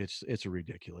it's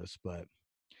ridiculous. But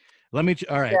all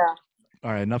right. Yeah.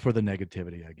 All right. Enough with the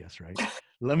negativity, I guess, right?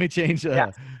 Let me change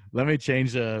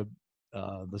the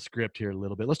script here a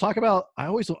little bit. Let's talk about, I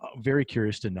always very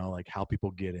curious to know like how people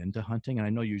get into hunting. And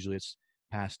I know usually it's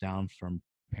passed down from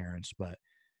parents, but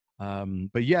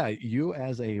yeah, you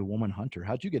as a woman hunter,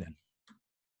 how'd you get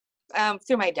in?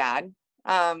 Through my dad.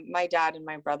 My dad and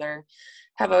my brother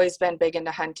have always been big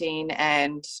into hunting.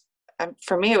 And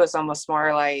for me, it was almost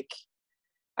more like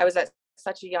I was at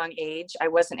such a young age. I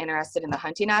wasn't interested in the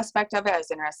hunting aspect of it. I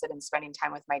was interested in spending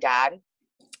time with my dad.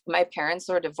 My parents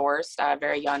were divorced at a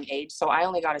very young age. So I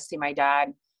only got to see my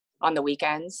dad on the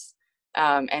weekends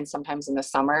and sometimes in the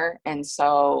summer. And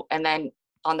then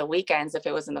on the weekends, if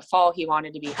it was in the fall, he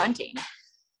wanted to be hunting.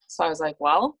 So I was like,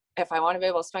 well, if I want to be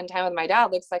able to spend time with my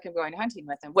dad, looks like I'm going hunting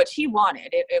with him, which he wanted.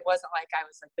 It wasn't like I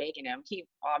was like begging him. He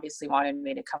obviously wanted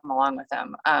me to come along with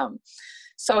him.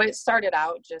 So it started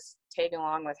out just tagging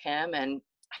along with him. And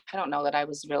I don't know that I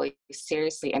was really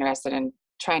seriously interested in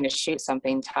trying to shoot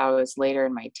something until I was later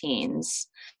in my teens.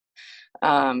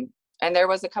 And there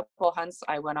was a couple of hunts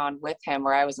I went on with him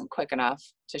where I wasn't quick enough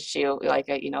to shoot.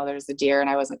 There's a deer and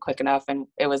I wasn't quick enough and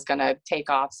it was going to take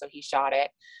off. So he shot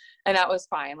it. And that was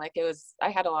fine. I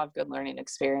had a lot of good learning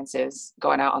experiences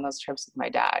going out on those trips with my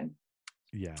dad.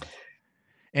 Yeah.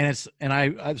 And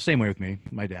I same way with me,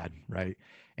 my dad. Right.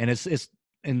 And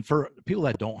and for people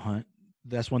that don't hunt,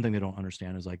 that's one thing they don't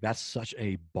understand is like, that's such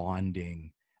a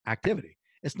bonding activity.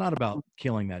 It's not about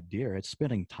killing that deer. It's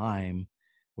spending time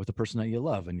with the person that you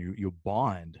love, and you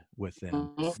bond with them.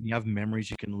 Mm-hmm. And you have memories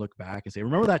you can look back and say,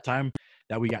 remember that time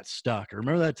that we got stuck, or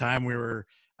remember that time we were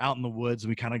out in the woods and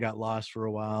we kind of got lost for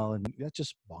a while. And that's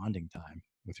just bonding time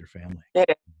with your family.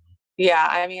 Yeah.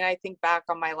 I mean, I think back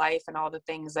on my life and all the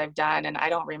things I've done, and I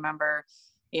don't remember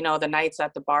the nights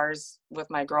at the bars with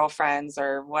my girlfriends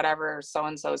or whatever,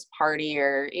 so-and-so's party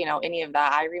or, any of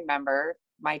that. I remember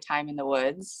my time in the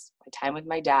woods, my time with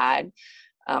my dad,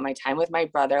 my time with my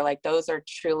brother. Like those are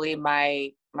truly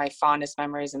my fondest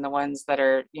memories and the ones that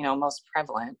are, most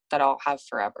prevalent that I'll have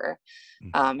forever.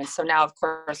 And so now, of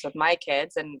course, with my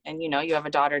kids and, you have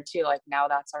a daughter too, like now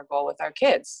that's our goal with our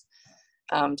kids,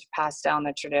 to pass down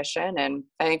the tradition. And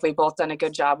I think we've both done a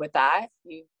good job with that.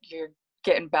 You're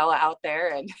getting Bella out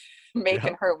there and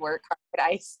making her work hard.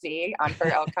 I see on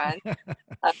her elk hunt.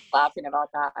 I'm laughing about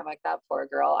that. I'm like, that poor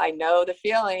girl. I know the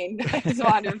feeling. I just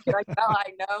wanted to be like, Bella,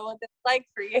 I know what it's like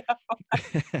for you.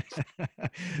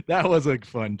 That was a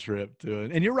fun trip too.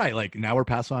 And you're right. Like now we're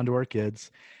passing on to our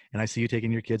kids. And I see you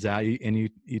taking your kids out and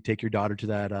you take your daughter to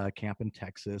that camp in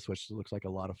Texas, which looks like a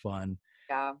lot of fun.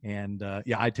 Yeah. And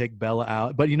I take Bella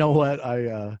out. But you know what?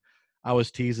 I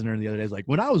was teasing her the other day. Like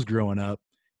when I was growing up,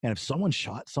 and if someone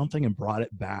shot something and brought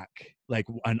it back, like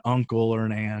an uncle or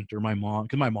an aunt or my mom,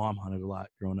 because my mom hunted a lot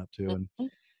growing up too,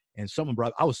 and someone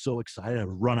brought, I was so excited. I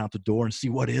would run out the door and see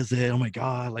what is it. Oh my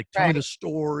God! Like tell me the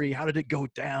story. How did it go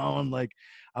down? Like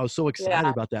I was so excited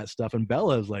about that stuff. And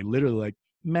Bella is like literally like,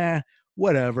 meh,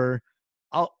 whatever.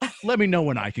 Let me know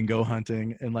when I can go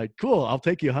hunting. And like, cool, I'll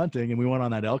take you hunting. And we went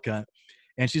on that elk hunt.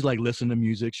 And she's like listening to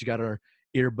music. She got her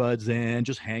earbuds in,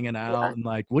 just hanging out. And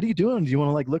like, what are you doing? Do you want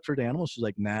to like look for the animals? She's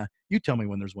like, nah, you tell me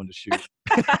when there's one to shoot.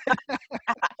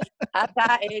 At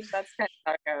that age, that's kind of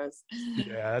how it goes.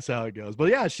 Yeah, that's how it goes. But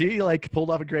yeah, she like pulled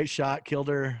off a great shot, killed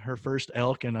her first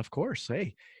elk. And of course,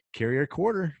 hey, carry her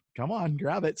quarter. Come on,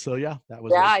 grab it. So yeah, that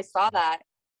was. Yeah, I saw that.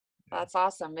 That's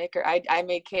awesome. I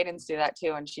made Cadence do that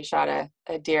too. When she shot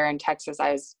a deer in Texas,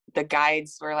 the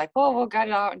guides were like, oh, we'll gut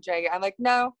it out and drag it. I'm like,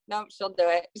 no, she'll do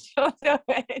it. She'll do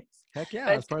it. Heck yeah.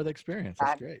 That's part of the experience.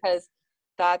 That's great. Because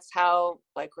that's how,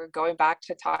 like, we're going back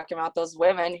to talking about those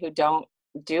women who don't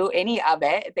do any of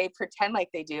it. They pretend like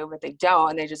they do, but they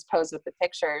don't. And they just pose with the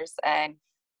pictures. And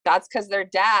that's because their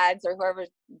dads or whoever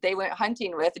they went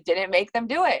hunting with didn't make them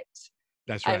do it.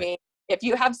 That's right. I mean, if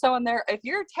you have someone there, if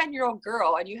you're a 10-year-old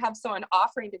girl and you have someone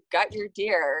offering to gut your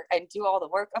deer and do all the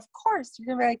work, of course,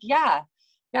 you're going to be like, yeah,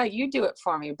 you do it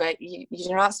for me. But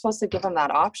you're not supposed to give them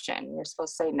that option. You're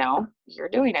supposed to say, no, you're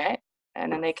doing it.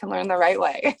 And then they can learn the right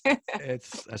way.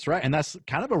 That's right. And that's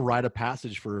kind of a rite of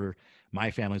passage for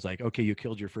my family. It's like, okay, you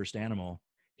killed your first animal.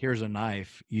 Here's a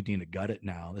knife. You need to gut it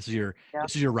now. This is your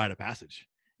rite of passage,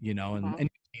 and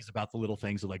it's about the little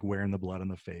things of like wearing the blood on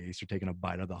the face or taking a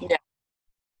bite of the heart.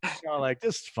 Like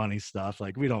just funny stuff.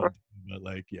 Like we don't, but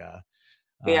like, yeah.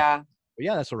 But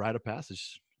yeah, that's a rite of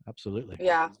passage. Absolutely.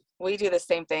 Yeah. We do the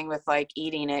same thing with like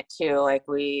eating it too. Like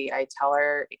I tell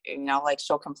her, like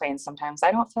she'll complain sometimes,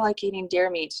 I don't feel like eating deer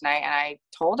meat tonight. And I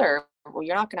told her, well,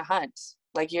 you're not going to hunt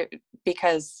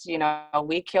because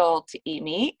we kill to eat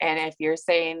meat. And if you're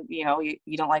saying, you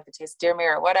don't like the taste of deer meat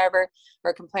or whatever,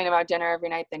 or complain about dinner every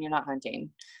night, then you're not hunting.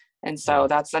 And so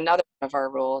that's another one of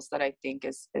our rules that I think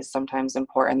is sometimes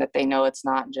important, that they know it's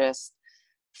not just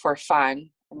for fun.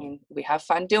 I mean, we have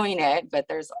fun doing it, but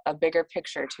there's a bigger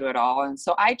picture to it all. And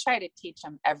so I try to teach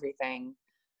them everything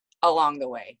along the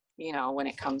way, when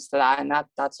it comes to that. And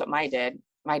that's what my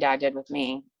dad did with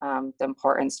me, the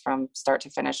importance from start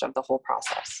to finish of the whole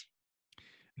process.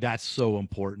 That's so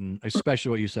important,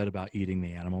 especially what you said about eating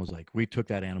the animals. Like we took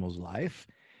that animal's life,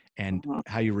 and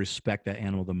how you respect that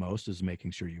animal the most is making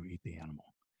sure you eat the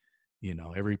animal,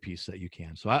 every piece that you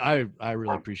can. So I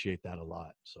really appreciate that a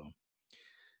lot. So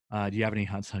do you have any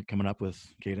hunts coming up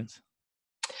with Cadence?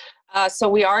 So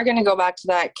we are going to go back to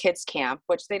that kids camp,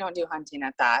 which they don't do hunting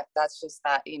at that. That's just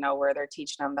that, where they're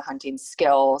teaching them the hunting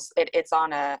skills. It's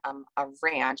on a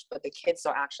ranch, but the kids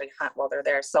don't actually hunt while they're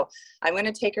there. So I'm going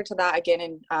to take her to that again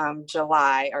in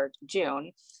July or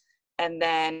June. And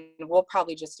then we'll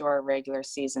probably just do our regular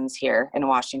seasons here in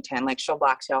Washington. Like she'll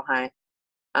blacktail hunt.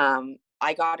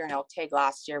 I got her an elk tag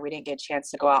last year. We didn't get a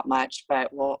chance to go out much, but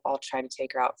I'll try to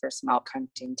take her out for some elk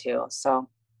hunting too. So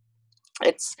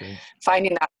it's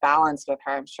finding that balance with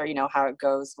her. I'm sure you know how it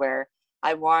goes, where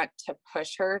I want to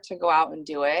push her to go out and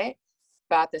do it.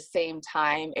 But at the same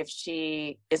time, if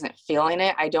she isn't feeling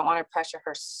it, I don't want to pressure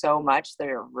her so much that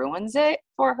it ruins it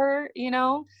for her,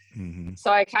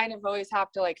 So I kind of always have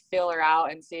to like feel her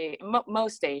out and see.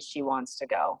 Most days she wants to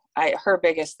go. Her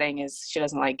biggest thing is she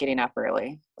doesn't like getting up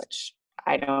early, which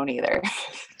I don't either.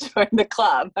 Join the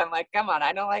club. I'm like, come on,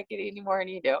 I don't like it any more than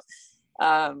you do.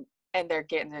 And they're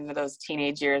getting into those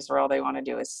teenage years where all they want to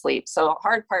do is sleep. So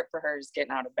hard part for her is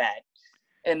getting out of bed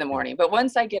in the morning. But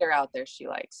once I get her out there, she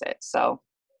likes it. So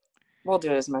we'll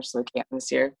do as much as we can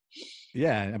this year.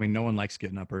 Yeah. I mean, no one likes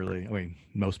getting up early. I mean,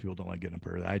 most people don't like getting up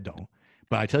early. I don't.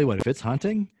 But I tell you what, if it's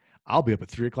hunting, I'll be up at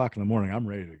 3:00 in the morning. I'm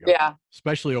ready to go. Yeah.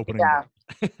 Especially opening Yeah.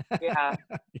 day. Yeah.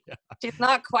 Yeah. She's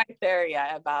not quite there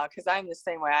yet about, because I'm the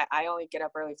same way. I only get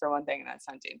up early for one thing, and that's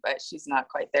hunting, but she's not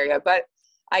quite there yet. But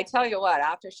I tell you what,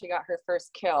 after she got her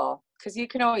first kill, because you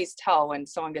can always tell when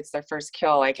someone gets their first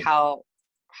kill, like how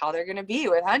they're going to be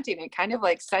with hunting. It kind of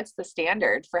like sets the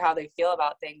standard for how they feel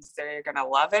about things. They're going to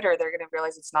love it, or they're going to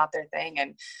realize it's not their thing.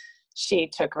 And she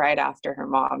took right after her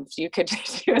mom. She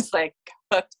was like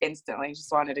hooked instantly.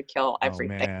 Just wanted to kill Oh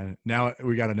everything. man, now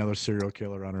we got another serial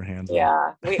killer on our hands.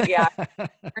 Yeah, we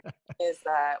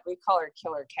call her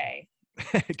Killer K.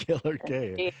 Killer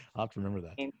K. I'll have to remember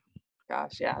that.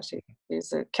 Gosh, yeah,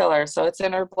 she's a killer. So it's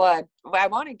in her blood. I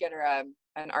want to get her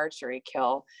an archery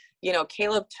kill. You know,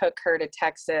 Caleb took her to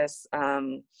Texas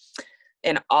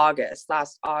in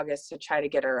last August, to try to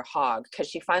get her a hog, because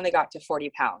she finally got to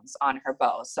 40 pounds on her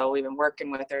bow. So we've been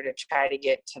working with her to try to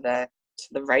get to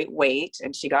the right weight,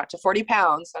 and she got to 40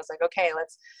 pounds. So I was like, okay,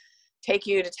 let's take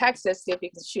you to Texas, see if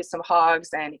you can shoot some hogs.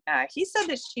 And he said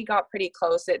that she got pretty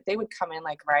close. They would come in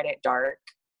like right at dark.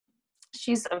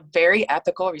 She's a very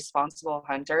ethical, responsible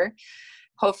hunter.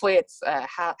 Hopefully it's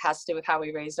has to do with how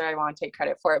we raised her. I want to take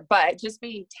credit for it. But just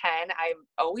being 10, I'm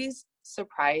always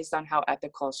surprised on how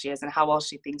ethical she is and how well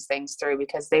she thinks things through,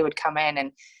 because they would come in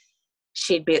and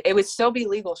it would still be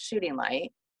legal shooting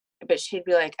light, but she'd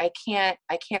be like, I can't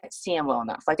see him well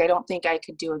enough. Like, I don't think I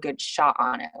could do a good shot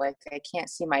on it. Like, I can't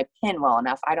see my pin well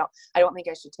enough. I don't think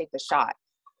I should take the shot.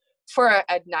 For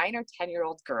a 9 or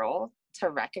 10-year-old girl to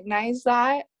recognize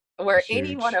that, where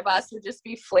any one of us would just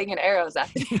be flinging arrows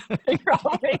at the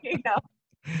girl, you know.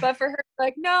 But for her,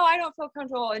 like, no, I don't feel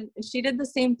comfortable. And she did the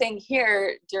same thing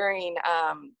here during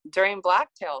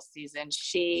blacktail season.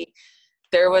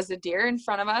 There was a deer in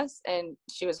front of us, and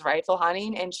she was rifle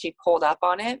hunting, and she pulled up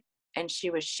on it, and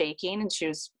she was shaking, and she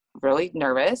was really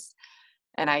nervous.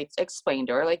 And I explained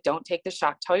to her, like, don't take the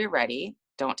shot till you're ready.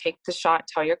 Don't take the shot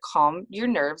till you're calm, your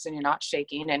nerves, and you're not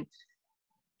shaking. And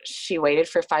she waited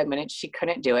for 5 minutes. She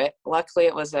couldn't do it. Luckily,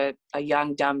 it was a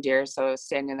young, dumb deer, so I was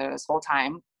standing there this whole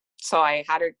time. So I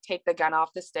had her take the gun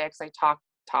off the sticks. I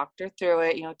talked her through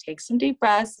it, you know, take some deep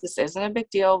breaths. This isn't a big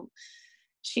deal.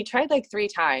 She tried like 3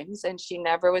 times, and she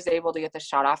never was able to get the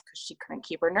shot off because she couldn't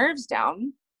keep her nerves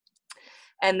down.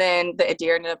 And then the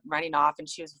deer ended up running off, and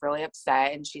she was really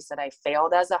upset. And she said, I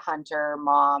failed as a hunter,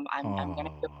 Mom. I'm going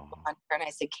to be a hunter. And I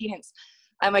said, Cadence,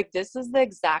 I'm like, this is the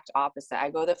exact opposite. I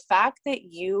go, the fact that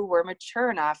you were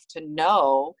mature enough to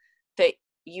know that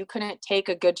you couldn't take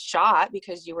a good shot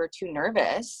because you were too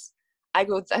nervous. I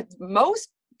go, most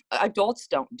adults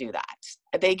don't do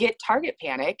that. They get target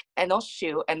panic, and they'll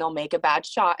shoot, and they'll make a bad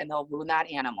shot, and they'll wound that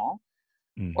animal,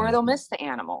 or they'll miss the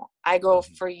animal. I go,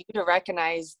 for you to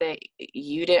recognize that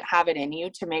you didn't have it in you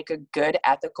to make a good,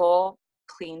 ethical,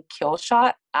 clean kill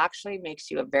shot actually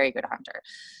makes you a very good hunter.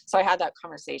 So I had that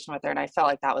conversation with her, and I felt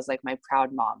like that was like my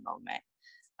proud mom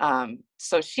moment.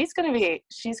 So she's gonna be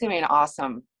an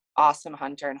awesome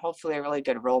hunter, and hopefully a really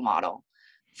good role model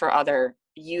for other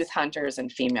youth hunters and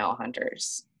female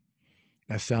hunters.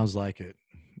 That sounds like it.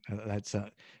 That's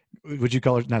would you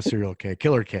call it, not serial K,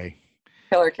 Killer K?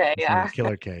 Killer K, yeah.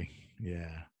 Killer K,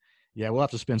 yeah. We'll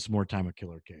have to spend some more time with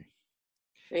Killer K.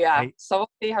 Yeah, so we'll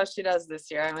see how she does this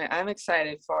year. I'm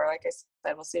excited for her. Like I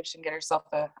said, we'll see if she can get herself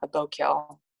a bow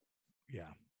kill. Yeah.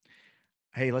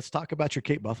 Hey, let's talk about your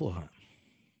Cape Buffalo hunt.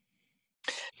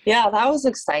 Yeah, that was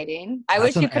exciting. I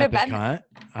wish you could have been there.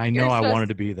 I know. I wanted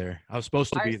to be there. I was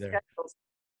supposed to be there.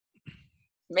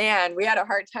 Man, we had a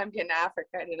hard time getting to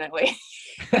Africa, didn't we?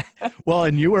 Well,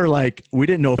 and you were like, we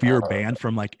didn't know if you were banned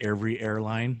from like every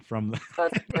airline from the.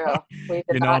 That's true. We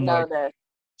did not know this.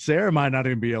 Sarah might not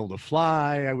even be able to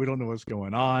fly. We don't know what's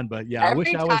going on, but yeah, I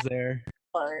wish I was there.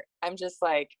 I'm just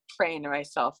like praying to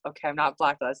myself, okay, I'm not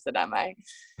blacklisted, am I?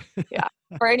 Yeah.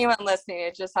 For anyone listening,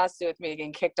 it just has to do with me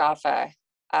getting kicked off a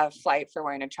flight for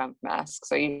wearing a Trump mask.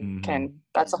 So you can,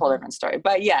 that's a whole different story.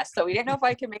 But yes, so we didn't know if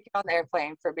I could make it on the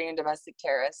airplane for being a domestic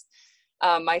terrorist.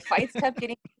 My flights kept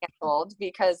getting canceled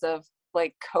because of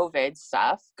like COVID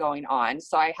stuff going on.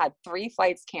 So I had 3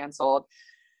 flights canceled.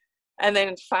 And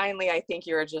then finally, I think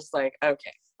you were just like,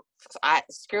 okay,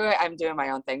 screw it. I'm doing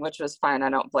my own thing, which was fine. I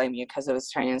don't blame you because it was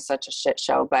turning into such a shit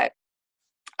show. But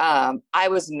I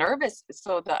was nervous.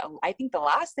 So I think the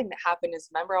last thing that happened is,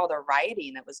 remember all the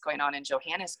rioting that was going on in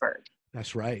Johannesburg?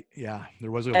 That's right. Yeah,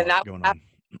 there was a lot going on.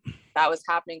 That was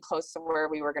happening close to where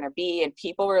we were going to be, and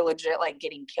people were legit like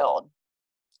getting killed.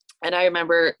 And I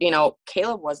remember, you know,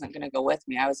 Caleb wasn't going to go with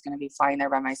me. I was going to be flying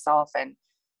there by myself. And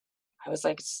I was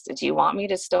like, do you want me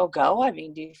to still go? I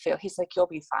mean, do you feel? He's like, you'll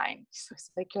be fine.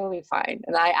 He's like, you'll be fine.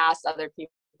 And I asked other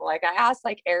people people. Like I asked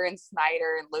like Aaron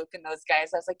Snyder and Luke and those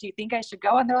guys, I was like, do you think I should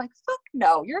go? And they're like, fuck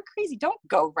no, you're crazy. Don't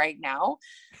go right now.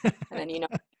 And then, you know,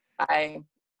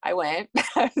 I went.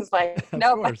 I was like, Of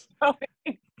no, course.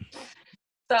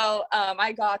 So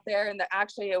I got there, and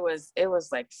actually it was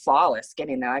like flawless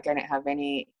getting there. Like I didn't have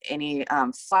any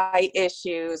flight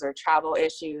issues or travel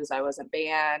issues. I wasn't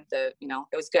banned. You know,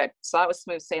 it was good. So that was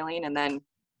smooth sailing. And then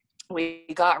we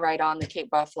got right on the Cape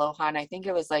Buffalo hunt. I think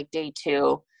it was like day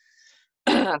 2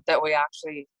 that we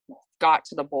actually got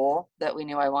to the bull that we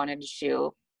knew I wanted to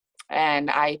shoot. And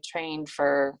I trained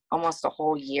for almost a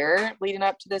whole year leading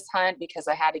up to this hunt because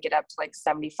I had to get up to like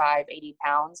 75, 80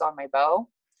 pounds on my bow.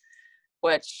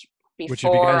 Which if you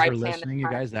before guys I are planned listening, you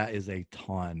guys, that is a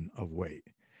ton of weight.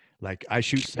 Like I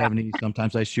shoot yeah. 70,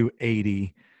 sometimes I shoot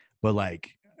 80, but like,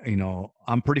 you know,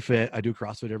 I'm pretty fit. I do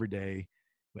CrossFit every day,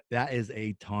 but that is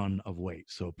a ton of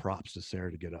weight. So props to Sara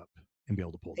to get up and be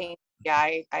able to pull that. Yeah,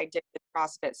 I did the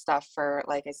CrossFit stuff for,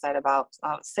 like I said, about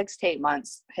 6 to 8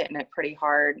 months, hitting it pretty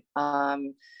hard.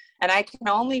 And I can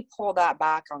only pull that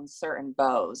back on certain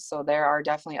bows. So there are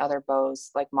definitely other bows,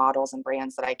 like models and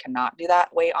brands, that I cannot do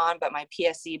that weight on. But my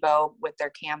PSE bow with their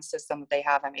cam system that they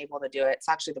have, I'm able to do it. It's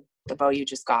actually the bow you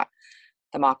just got,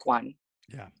 the Mach 1.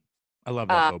 Yeah. I love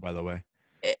that bow, by the way.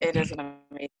 It is an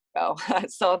amazing bow.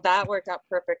 So that worked out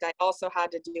perfect. I also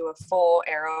had to do a full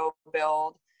arrow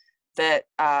build that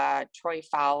Troy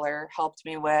Fowler helped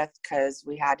me with, because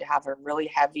we had to have a really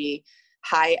heavy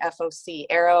high FOC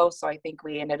arrow. So I think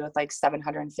we ended with like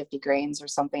 750 grains or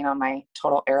something on my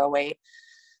total arrow weight.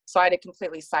 So I had to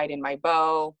completely sight in my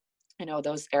bow. You know,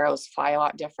 those arrows fly a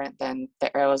lot different than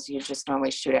the arrows you just normally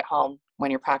shoot at home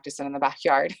when you're practicing in the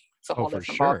backyard. It's a whole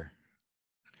different ball. Sure.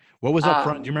 What was up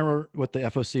front? Do you remember what the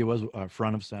FOC was?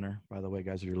 Front of center, by the way,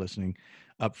 guys, if you're listening,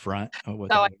 up front.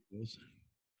 What So that was?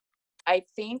 I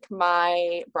think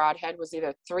my broadhead was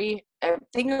I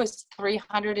think it was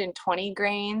 320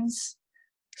 grains.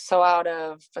 So out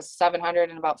of a 700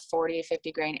 and about 40,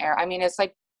 50 grain air. I mean, it's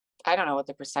like, I don't know what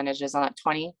the percentage is on that,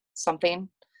 20 something.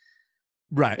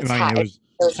 Right. It's I mean, high. it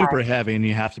was super high. heavy, and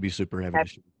you have to be super heavy to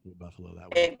shoot buffalo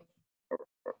that way.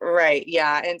 Right.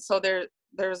 Yeah. And so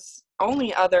there's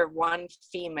only other one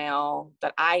female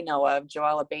that I know of,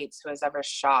 Joella Bates, who has ever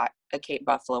shot a Cape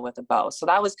Buffalo with a bow. So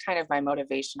that was kind of my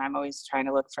motivation. I'm always trying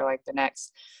to look for like the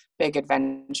next big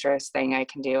adventurous thing I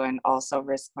can do and also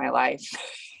risk my life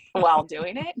while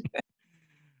doing it.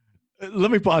 Let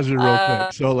me pause it real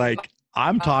quick. So like,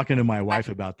 I'm talking to my wife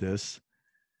about this,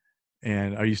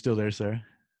 and are you still there, Sara?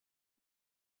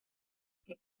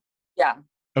 Yeah.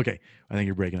 Okay. I think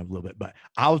you're breaking up a little bit, but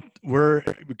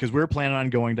because we're planning on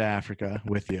going to Africa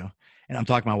with you, and I'm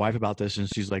talking to my wife about this, and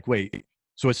she's like, wait,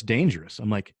 so it's dangerous. I'm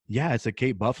like, yeah, it's a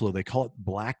Cape Buffalo. They call it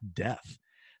Black Death.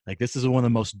 Like, this is one of the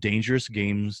most dangerous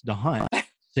games to hunt.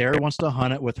 Sara wants to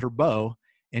hunt it with her bow,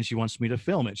 and she wants me to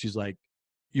film it. She's like,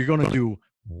 you're going to do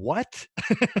what?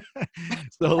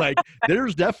 So like,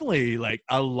 there's definitely like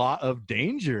a lot of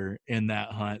danger in that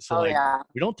hunt. So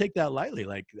we don't take that lightly.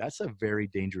 Like, that's a very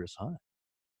dangerous hunt.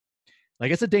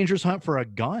 Like, it's a dangerous hunt for a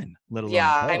gun, let alone a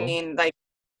bow. I mean, like,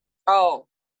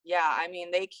 I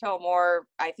mean, they kill more.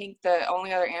 I think the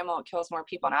only other animal that kills more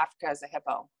people in Africa is a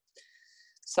hippo.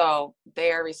 So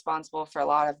they are responsible for a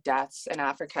lot of deaths in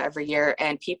Africa every year.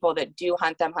 And people that do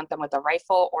hunt them with a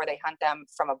rifle, or they hunt them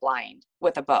from a blind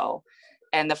with a bow.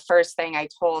 And the first thing I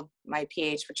told my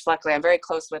PH, which luckily I'm very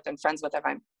close with and friends with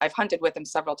him, I've hunted with him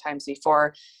several times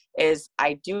before, is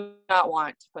I do not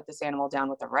want to put this animal down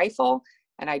with a rifle,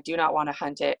 and I do not want to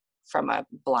hunt it from a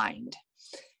blind.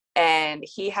 And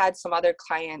he had some other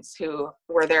clients who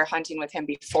were there hunting with him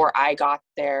before I got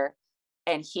there,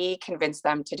 and he convinced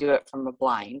them to do it from a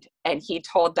blind. And he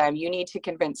told them, you need to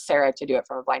convince Sara to do it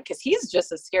from a blind, because he's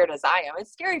just as scared as I am.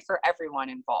 It's scary for everyone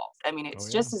involved. I mean,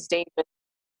 it's just as dangerous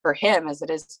for him as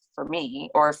it is for me,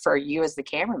 or for you as the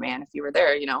cameraman. If you were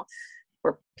there, you know,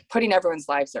 we're putting everyone's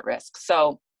lives at risk.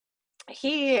 So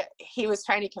he was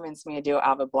trying to convince me to do it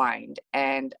out of a blind.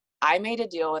 And I made a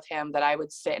deal with him that I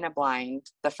would sit in a blind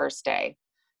the first day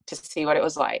to see what it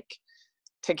was like,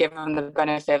 to give him the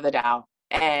benefit of the doubt.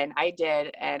 And I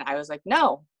did. And I was like,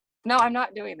 no, I'm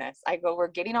not doing this. I go, we're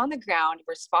getting on the ground,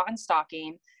 we're spot and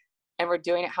stalking, and we're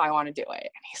doing it how I want to do it.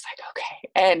 And he's like, okay.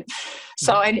 And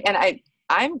so, and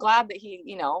I'm glad that he,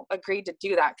 you know, agreed to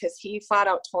do that, because he flat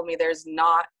out told me there's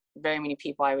not very many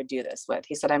people I would do this with.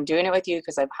 He said, I'm doing it with you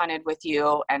because I've hunted with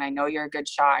you, and I know you're a good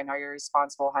shot. I know you're a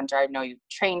responsible hunter. I know you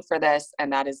trained for this,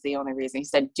 and that is the only reason. He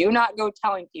said, do not go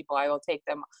telling people I will take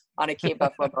them on a Cape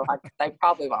Buffalo bow hunt. I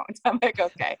probably won't. I'm like,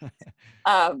 okay.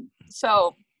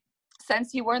 So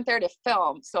since you weren't there to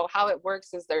film, so how it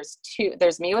works is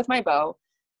there's me with my bow,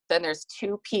 then there's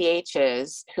two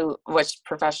PHs which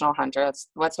professional hunter,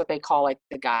 that's what they call like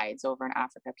the guides over in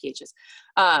Africa, PHs.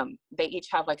 They each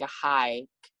have like a high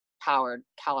powered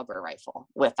caliber rifle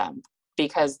with them,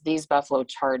 because these buffalo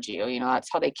charge you, you know, that's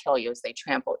how they kill you, is they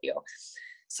trample you.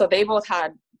 So they both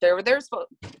had, they're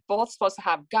both supposed to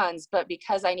have guns, but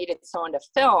because I needed someone to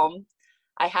film,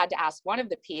 I had to ask one of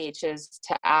the PHs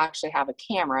to actually have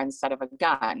a camera instead of a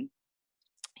gun.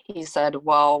 He said,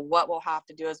 well, what we'll have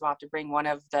to do is we'll have to bring one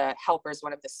of the helpers,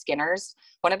 one of the skinners,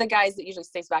 one of the guys that usually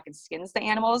stays back and skins the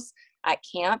animals at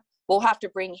camp. We'll have to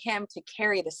bring him to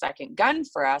carry the second gun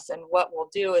for us. And what we'll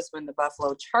do is when the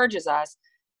buffalo charges us,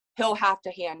 he'll have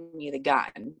to hand me the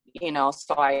gun, you know,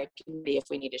 so I can be, if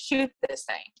we need to shoot this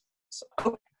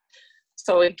thing.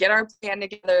 So we get our plan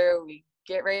together, we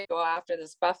get ready to go after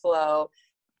this buffalo,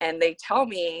 and they tell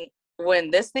me,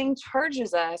 when this thing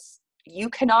charges us, you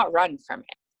cannot run from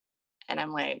it. And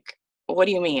I'm like, what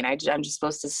do you mean? I'm just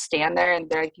supposed to stand there? And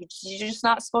they're like, you're just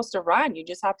not supposed to run. You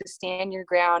just have to stand your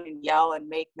ground and yell and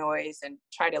make noise and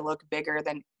try to look bigger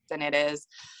than it is.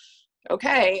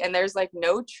 Okay. And there's like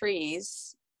no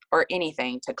trees or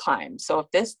anything to climb. So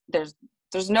if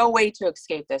there's no way to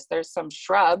escape this. There's some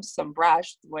shrubs, some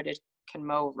brush, what it can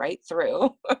mow right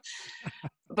through,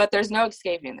 but there's no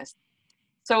escaping this.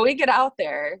 So we get out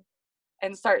there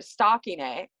and start stalking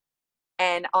it.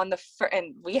 And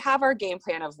and we have our game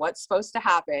plan of what's supposed to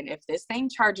happen. If this thing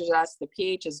charges us, the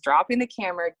PH is dropping the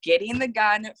camera, getting the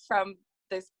gun from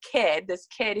this kid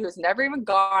who's never even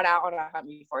gone out on a hunt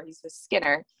before. He's a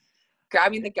skinner,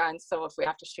 grabbing the gun. So if we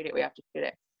have to shoot it, we have to shoot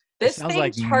it. This sounds thing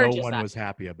like no one us. was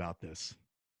happy about this.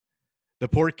 The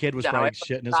poor kid was probably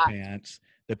shitting his pants.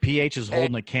 The PH is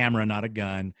holding a camera, not a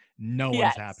gun. No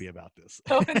one's happy about this.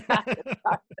 No one's happy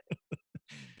about this.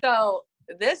 So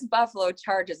this buffalo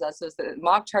charges us, the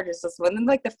mock charges us within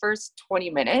like the first 20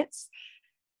 minutes.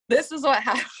 This is what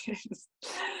happens.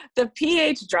 The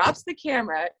PH drops the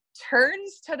camera,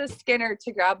 turns to the skinner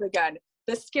to grab the gun.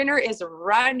 The skinner is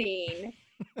running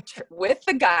with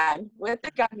the gun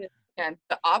in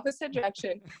the opposite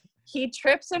direction. He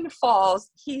trips and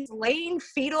falls. He's laying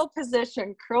fetal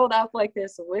position, curled up like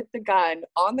this with the gun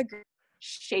on the ground,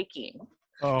 shaking.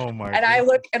 Oh my! And I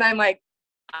look and I'm like,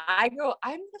 I'm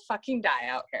gonna fucking die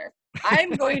out here. I'm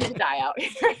going to die out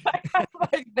here. I'm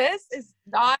like, this is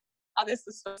not how this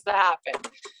is supposed to happen.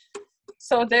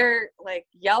 So they're like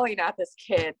yelling at this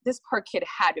kid. This poor kid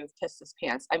had to have pissed his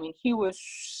pants. I mean, he was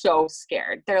so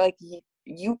scared. They're like,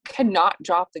 you cannot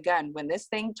drop the gun. When this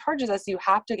thing charges us, you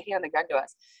have to hand the gun to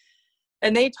us.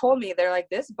 And they told me, they're like,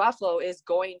 this buffalo is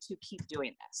going to keep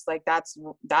doing this. Like,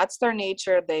 that's their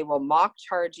nature. They will mock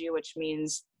charge you, which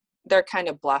means they're kind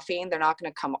of bluffing. They're not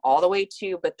going to come all the way to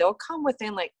you, but they'll come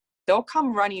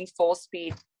running full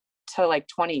speed to like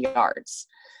 20 yards.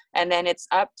 And then it's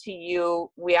up to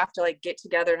you. We have to like get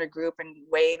together in a group and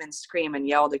wave and scream and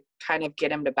yell to kind of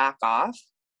get him to back off.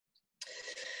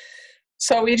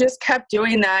 So we just kept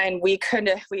doing that, and we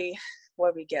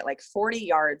get like 40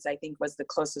 yards, I think was the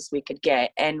closest we could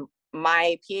get. And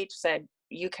my PH said,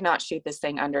 you cannot shoot this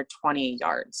thing under 20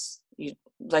 yards,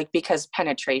 because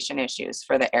penetration issues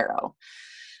for the arrow.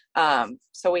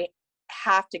 So we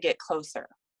have to get closer,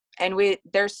 and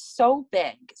they're so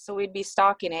big. So we'd be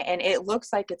stalking it, and it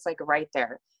looks like it's like right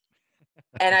there.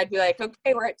 And I'd be like,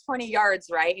 okay, we're at 20 yards,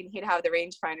 right? And he'd have the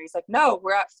rangefinder. He's like, no,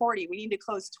 we're at 40. We need to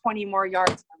close 20 more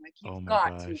yards. I'm like, you've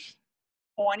got to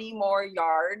 20 more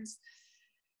yards.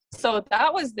 So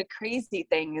that was the crazy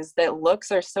thing, is that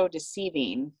looks are so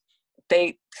deceiving.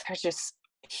 They're just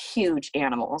huge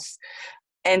animals.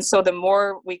 And so the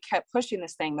more we kept pushing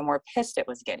this thing, the more pissed it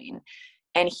was getting.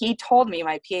 And he told me,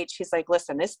 my PH, he's like,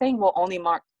 listen, this thing will only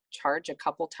mock charge a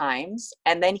couple times,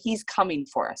 and then he's coming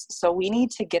for us. So we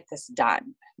need to get this done.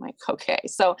 I'm like, okay.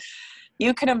 So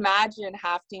you can imagine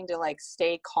having to like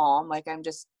stay calm. Like, I'm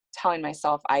just telling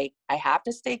myself, I have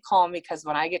to stay calm, because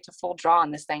when I get to full draw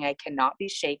on this thing, I cannot be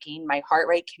shaking. My heart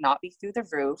rate cannot be through the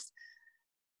roof.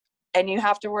 And you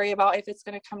have to worry about if it's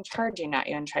going to come charging at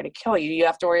you and try to kill you. You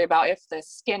have to worry about if the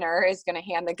skinner is going to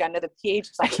hand the gun to the PH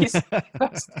like he's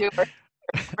supposed to.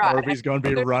 Or if he's going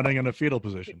to be running in a fetal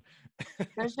position.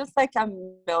 There's just like a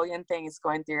million things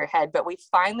going through your head. But we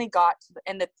finally got to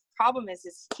and the problem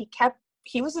is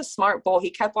he was a smart bull. He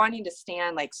kept wanting to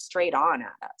stand like straight on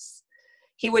at us.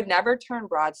 He would never turn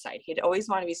broadside. He'd always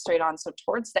want to be straight on. So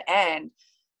towards the end,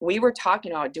 we were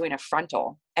talking about doing a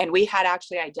frontal, and we had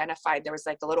actually identified there was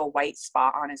like a little white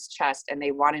spot on his chest, and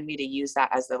they wanted me to use that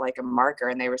as a marker.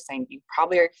 And they were saying, you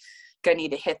probably are going to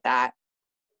need to hit that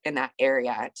in that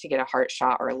area to get a heart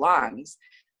shot or lungs,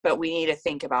 but we need to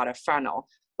think about a frontal,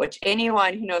 which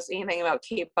anyone who knows anything about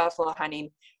Cape buffalo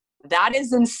hunting, That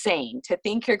is insane to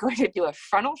think you're going to do a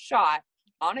frontal shot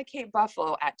on a Cape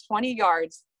buffalo at 20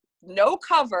 yards, no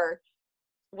cover,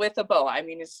 with a bow. I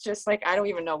mean, it's just like, I don't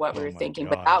even know what we were thinking,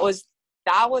 gosh. but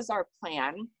that was our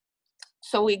plan.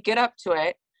 So we get up to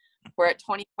it. We're at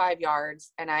 25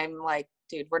 yards and I'm like,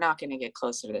 dude, we're not going to get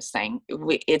closer to this thing.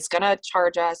 It's going to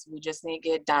charge us. We just need to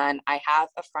get it done. I have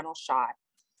a frontal shot.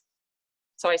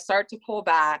 So I start to pull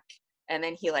back and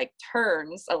then he like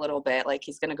turns a little bit, like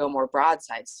he's going to go more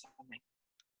broadside. So I'm like,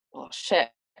 well, shit,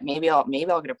 maybe I'll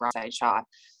get a broadside shot.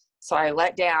 So I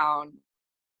let down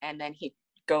and then he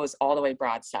goes all the way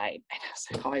broadside. And I was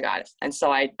like, oh my God. And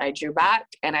so I drew back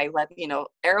and I let,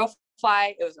 arrow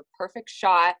fly. It was a perfect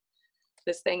shot.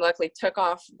 This thing luckily took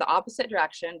off the opposite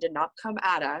direction, did not come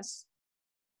at us.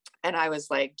 And I was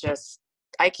like,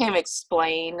 I can't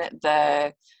explain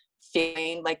the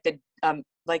feeling, like the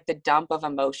dump of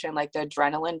emotion, like the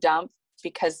adrenaline dump,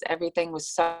 because everything was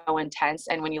so intense.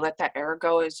 And when you let that arrow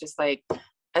go, it's just like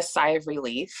a sigh of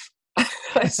relief.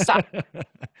 I'm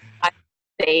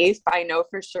safe. I know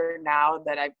for sure now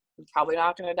that I'm probably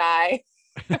not going to die.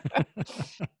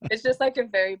 It's just like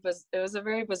it was a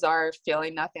very bizarre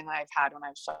feeling, nothing that I've had when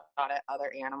I've shot at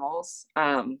other animals.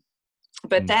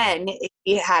 But then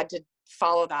he had to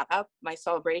follow that up, my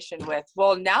celebration, with,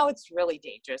 well, now it's really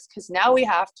dangerous because now we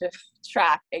have to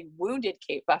track a wounded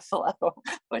Cape buffalo,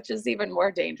 which is even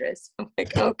more dangerous. I'm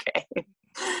like, okay.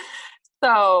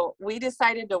 So we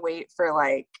decided to wait for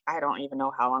like, I don't even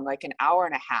know how long, like an hour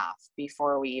and a half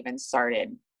before we even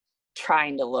started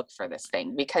trying to look for this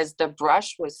thing, because the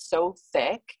brush was so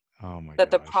thick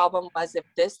that the problem was, if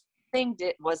this thing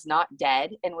was not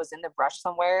dead and was in the brush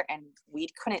somewhere and we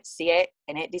couldn't see it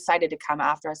and it decided to come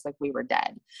after us, like we were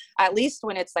dead. At least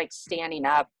when it's like standing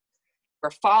up,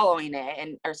 we're following it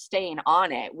and or staying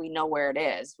on it, we know where it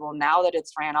is. Well, now that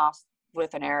it's ran off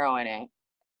with an arrow in it,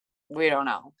 we don't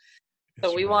know.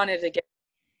 So we wanted to get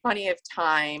plenty of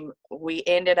time. We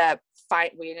ended up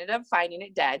finding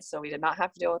it dead, so we did not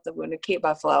have to deal with the wounded Cape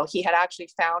buffalo. He had actually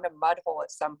found a mud hole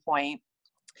at some point,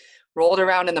 rolled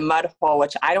around in the mud hole,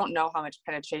 which I don't know how much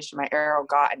penetration my arrow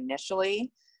got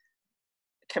initially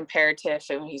compared to if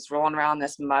he's rolling around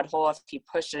this mud hole, if he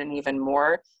pushed it in even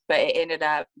more, but it ended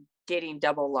up getting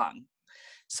double lung.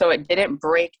 So it didn't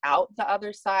break out the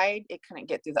other side. It couldn't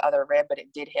get through the other rib, but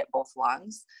it did hit both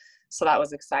lungs. So that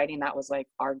was exciting. That was like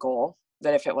our goal,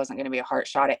 that if it wasn't going to be a heart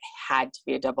shot, it had to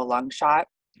be a double lung shot.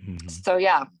 Mm-hmm. So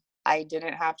yeah, I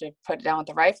didn't have to put it down with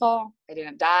the rifle. I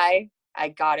didn't die. I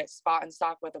got it spot and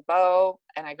stock with a bow,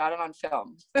 and I got it on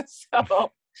film.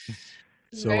 So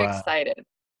very excited.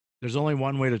 There's only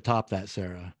one way to top that,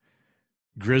 Sarah.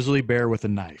 Grizzly bear with a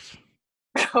knife.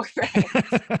 Oh,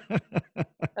 right.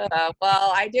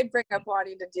 Well, I did bring up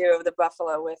wanting to do the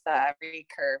buffalo with a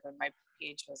recurve, and my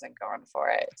PH wasn't going for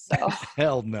it. So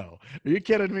hell no. Are you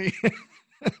kidding me?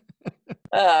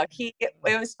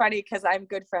 It was funny because I'm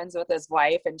good friends with his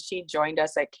wife, and she joined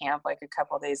us at camp like a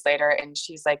couple of days later, and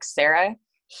she's like, Sarah,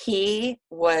 he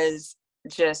was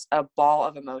just a ball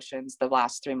of emotions the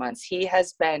last 3 months. He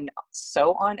has been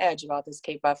so on edge about this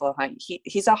Cape buffalo hunt.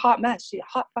 He's a hot mess. She's a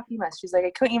hot fucking mess. She's like,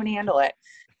 I couldn't even handle it.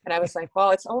 And I was like, well,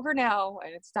 it's over now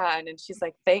and it's done. And she's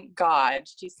like, thank God.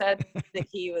 She said that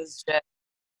he was just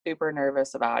super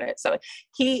nervous about it. So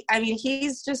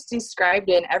he's just described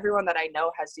it, and everyone that I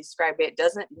know has described it. It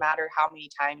doesn't matter how many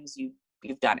times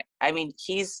you've done it. I mean,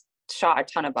 he's shot a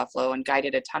ton of buffalo and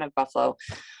guided a ton of buffalo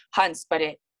hunts, but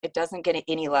it doesn't get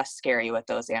any less scary with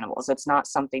those animals. It's not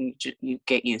something you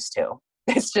get used to.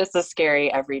 It's just as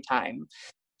scary every time.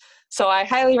 So I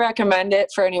highly recommend it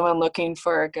for anyone looking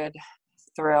for a good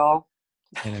thrill.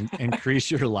 And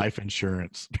increase your life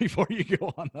insurance before you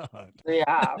go on the hunt.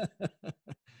 Yeah.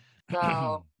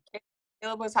 So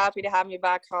Caleb was happy to have me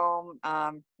back home.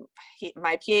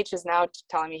 My PH is now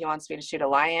telling me he wants me to shoot a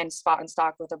lion spot and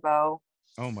stock with a bow.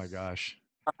 Oh my gosh.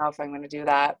 I don't know if I'm going to do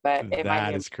that, but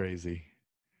that is crazy.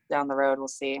 Down the road, we'll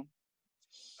see.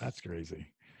 That's crazy.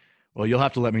 Well, you'll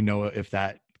have to let me know if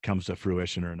that comes to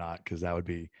fruition or not, because that would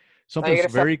be something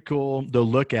that's very cool to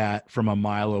look at from a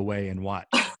mile away and watch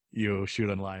you shoot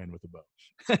a lion with a bow.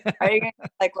 Are you going to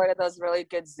like one of those really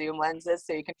good zoom lenses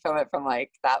so you can film it from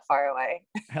like that far away?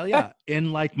 Hell yeah.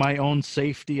 In like my own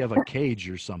safety of a cage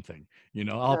or something.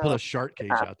 I'll put a shark cage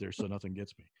out there so nothing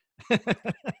gets me.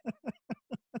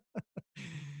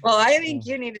 Well, I think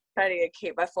you need to try to get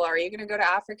Cape buffalo. Are you going to go to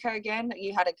Africa again?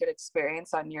 You had a good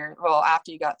experience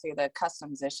after you got through the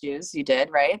customs issues, you did,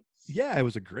 right? Yeah, it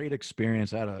was a great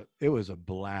experience. It was a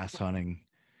blast hunting.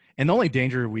 And the only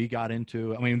danger we got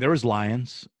into, there was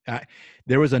lions.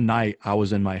 There was a night I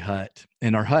was in my hut,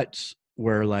 and our huts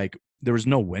were like, there was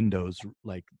no windows.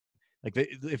 Like Like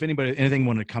if anything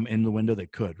wanted to come in the window, they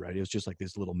could, right? It was just like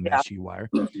this little Yeah. meshy wire.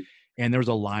 And there was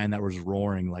a lion that was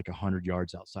roaring like 100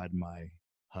 yards outside my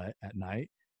hut at night.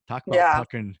 Talk about Yeah.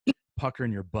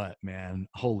 puckering your butt, man.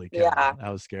 Holy cow. Yeah. That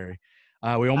was scary.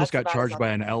 We almost That's got about as charged by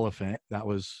an elephant. That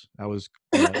was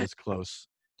as close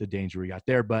to danger we got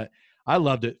there, but I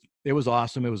loved it. It was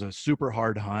awesome. It was a super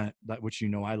hard hunt, which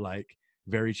I like.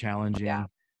 Very challenging. Yeah.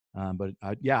 But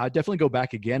I'd definitely go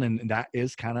back again, and that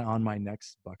is kind of on my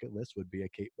next bucket list. Would be a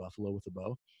Cape buffalo with a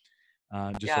bow,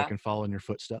 just so I can follow in your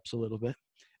footsteps a little bit.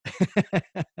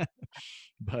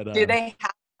 But do they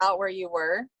have out where you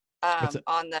were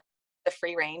on the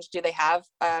free range? Do they have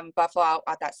buffalo out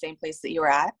at that same place that you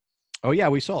were at? Oh yeah,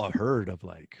 we saw a herd of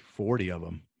like 40 of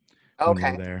them when we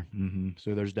were there.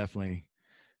 So there's definitely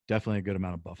a good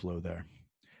amount of buffalo there.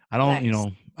 I don't,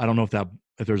 Nice. I don't know if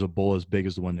there's a bull as big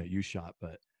as the one that you shot,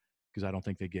 but because I don't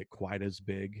think they get quite as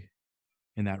big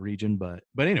in that region. But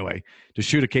anyway, to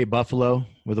shoot a Cape buffalo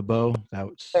with a bow,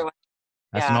 that's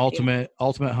an ultimate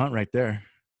hunt right there.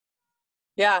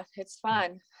 Yeah, it's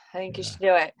fun. I think you should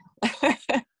do it.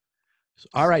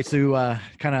 All right, so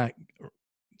kind of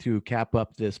to cap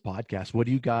up this podcast, what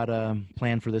do you got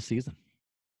planned for this season?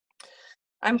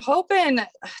 I'm hoping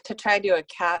to try to do a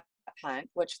cat hunt,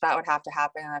 which that would have to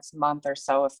happen in the next month or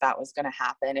so if that was going to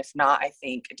happen. If not, I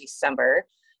think December.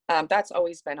 That's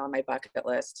always been on my bucket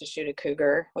list, to shoot a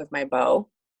cougar with my bow.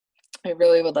 I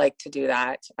really would like to do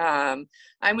that. I'm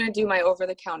going to do my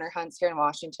over-the-counter hunts here in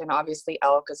Washington. Obviously,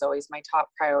 elk is always my top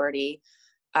priority.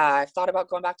 I've thought about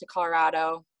going back to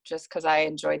Colorado just because I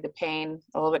enjoyed the pain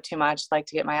a little bit too much, like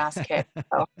to get my ass kicked.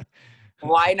 So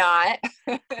why not?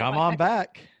 Come on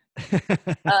back. So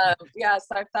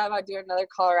I've thought about doing another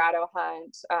Colorado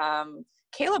hunt.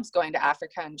 Caleb's going to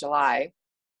Africa in July.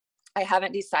 I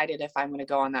haven't decided if I'm going to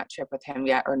go on that trip with him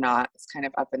yet or not. It's kind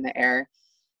of up in the air.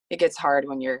 It gets hard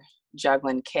when you're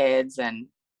juggling kids and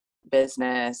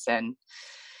business, and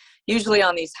usually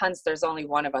on these hunts there's only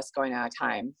one of us going at a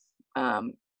time.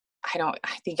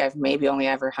 I think I've maybe only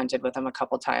ever hunted with him a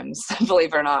couple times,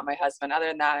 believe it or not, my husband. Other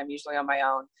than that, I'm usually on my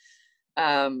own.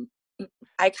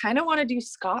 I kind of want to do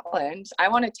Scotland. I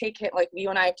want to take it, like you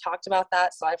and I have talked about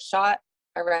that. So I've shot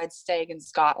a red stag in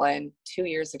Scotland 2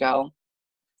 years ago.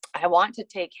 I want to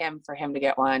take him for him to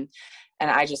get one, and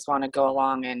I just want to go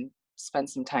along and spend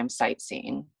some time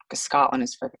sightseeing, because Scotland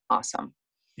is freaking awesome.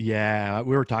 Yeah,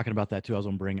 we were talking about that too. I was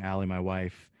going to bring Allie, my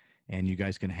wife, and you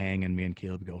guys can hang and me and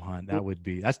Caleb go hunt.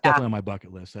 That's definitely on my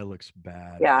bucket list. That looks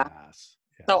badass. Yeah.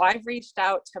 So I've reached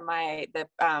out to the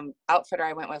outfitter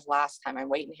I went with last time. I'm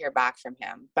waiting to hear back from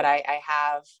him, but I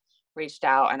have reached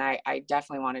out, and I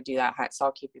definitely want to do that hunt. So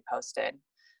I'll keep you posted.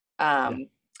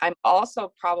 I'm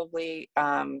also probably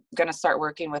going to start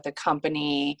working with a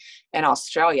company in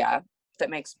Australia that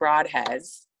makes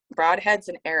broadheads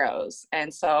and arrows.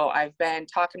 And so I've been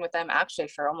talking with them actually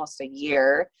for almost a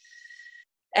year,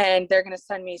 and they're going to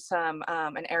send me some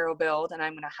an arrow build, and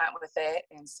I'm going to hunt with it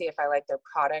and see if I like their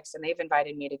products. And they've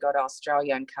invited me to go to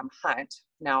Australia and come hunt.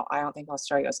 Now, I don't think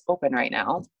Australia is open right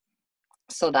now,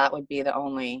 so that would be the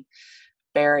only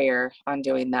barrier on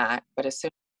doing that. But as soon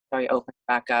as Australia opens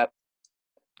back up,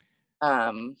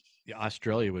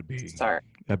 Australia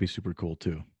that'd be super cool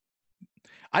too.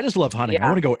 I just love hunting. Yeah. I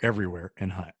want to go everywhere and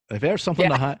hunt. If there's something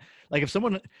to hunt, like if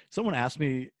someone asks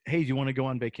me, "Hey, do you want to go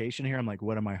on vacation here?" I'm like,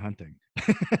 "What am I hunting?"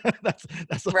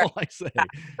 that's all I say.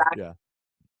 Yeah.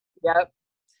 Yep.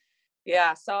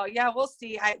 Yeah. So we'll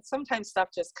see. Sometimes stuff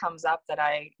just comes up that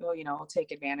will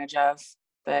take advantage of.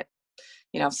 That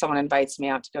if someone invites me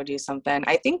out to go do something.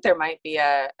 I think there might be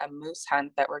a moose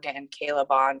hunt that we're getting Caleb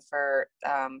on for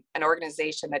an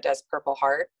organization that does Purple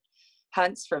Heart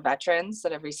hunts for veterans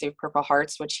that have received Purple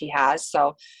Hearts, which he has.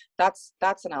 So that's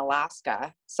in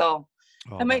Alaska. So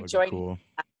I might join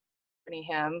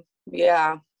him.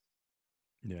 Yeah.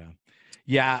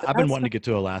 I've been wanting to get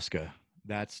to Alaska.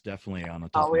 That's definitely on the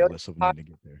top of my list of wanting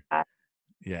to get there.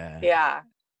 Yeah.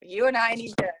 You and I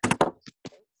need to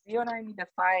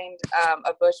find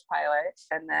a bush pilot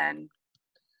and then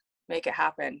make it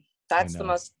happen. That's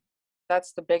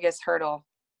the biggest hurdle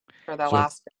for the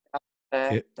Alaska.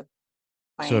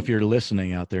 So if you're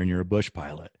listening out there and you're a bush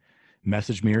pilot,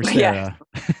 message me or Sarah.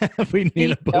 We need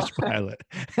a bush pilot.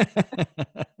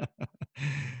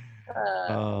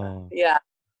 Yeah.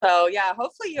 So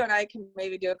hopefully you and I can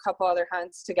maybe do a couple other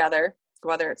hunts together,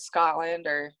 whether it's Scotland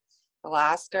or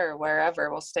Alaska or wherever.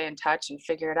 We'll stay in touch and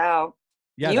figure it out.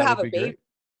 Yeah, you that have would a be baby. Great.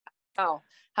 Oh,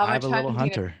 how much I have a little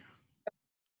hunter.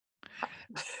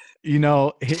 You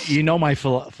My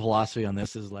philosophy on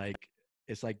this is like,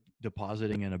 it's like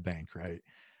depositing in a bank, right?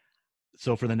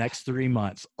 So for the next 3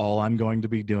 months, all I'm going to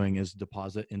be doing is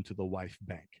deposit into the wife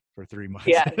bank for 3 months.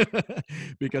 Yeah.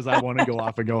 Because I want to go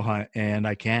off and go hunt, and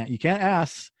you can't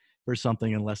ask for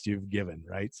something unless you've given,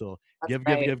 right? So That's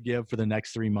right. give for the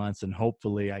next 3 months, and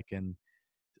hopefully I can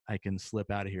slip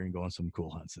out of here and go on some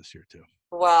cool hunts this year too.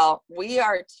 Well, we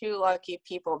are two lucky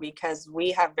people because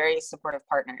we have very supportive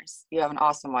partners. You have an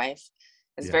awesome wife,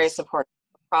 is very supportive.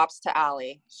 Props to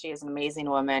Allie. She is an amazing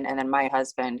woman. And then my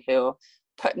husband, who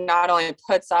not only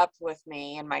puts up with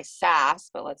me and my sass,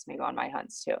 but lets me go on my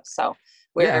hunts too. So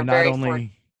we're very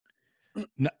fortunate.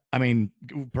 I mean,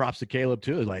 props to Caleb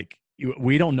too. Like,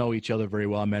 we don't know each other very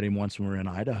well. I met him once when we were in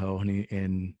Idaho,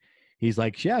 and he's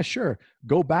like, yeah, sure,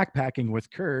 go backpacking with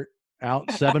Kurt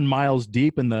out 7 miles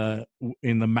deep in the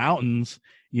mountains.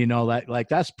 You know,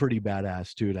 that's pretty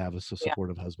badass too, to have a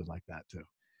supportive husband like that too.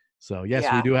 So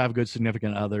yes, we do have good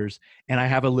significant others, and I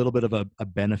have a little bit of a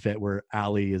benefit where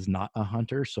Allie is not a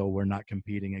hunter, so we're not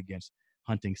competing against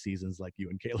hunting seasons like you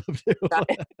and Caleb do.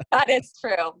 That is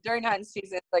true. During hunting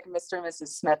season, it's like Mr. and Mrs.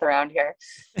 Smith around here.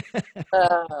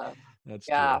 That's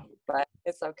true. But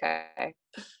it's okay.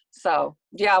 So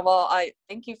yeah, well, I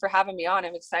thank you for having me on.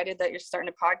 I'm excited that you're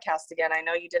starting a podcast again. I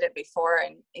know you did it before,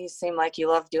 and you seem like you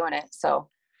love doing it. So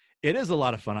it is a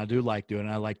lot of fun. I do like doing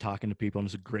it. I like talking to people, and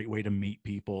it's a great way to meet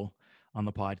people on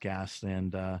the podcast.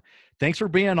 And thanks for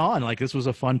being on. Like, this was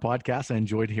a fun podcast. I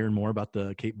enjoyed hearing more about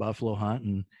the Cape Buffalo hunt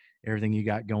and everything you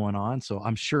got going on. So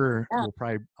I'm sure I'll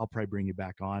probably bring you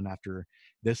back on after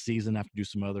this season, after do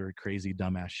some other crazy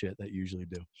dumbass shit that you usually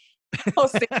do. We'll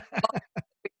see.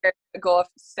 Go if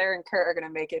Sarah and Kurt are going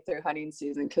to make it through hunting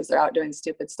season because they're out doing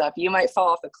stupid stuff. You might fall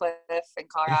off a cliff in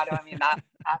Colorado. I mean, that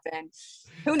happened.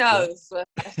 Who knows?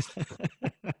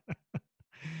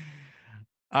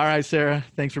 All right, Sarah,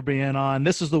 thanks for being on.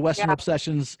 This is the Western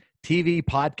Obsessions TV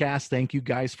podcast. Thank you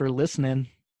guys for listening.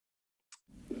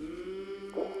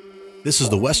 This is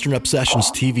the Western Obsessions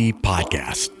TV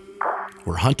podcast,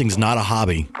 where hunting's not a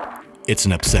hobby, it's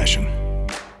an obsession.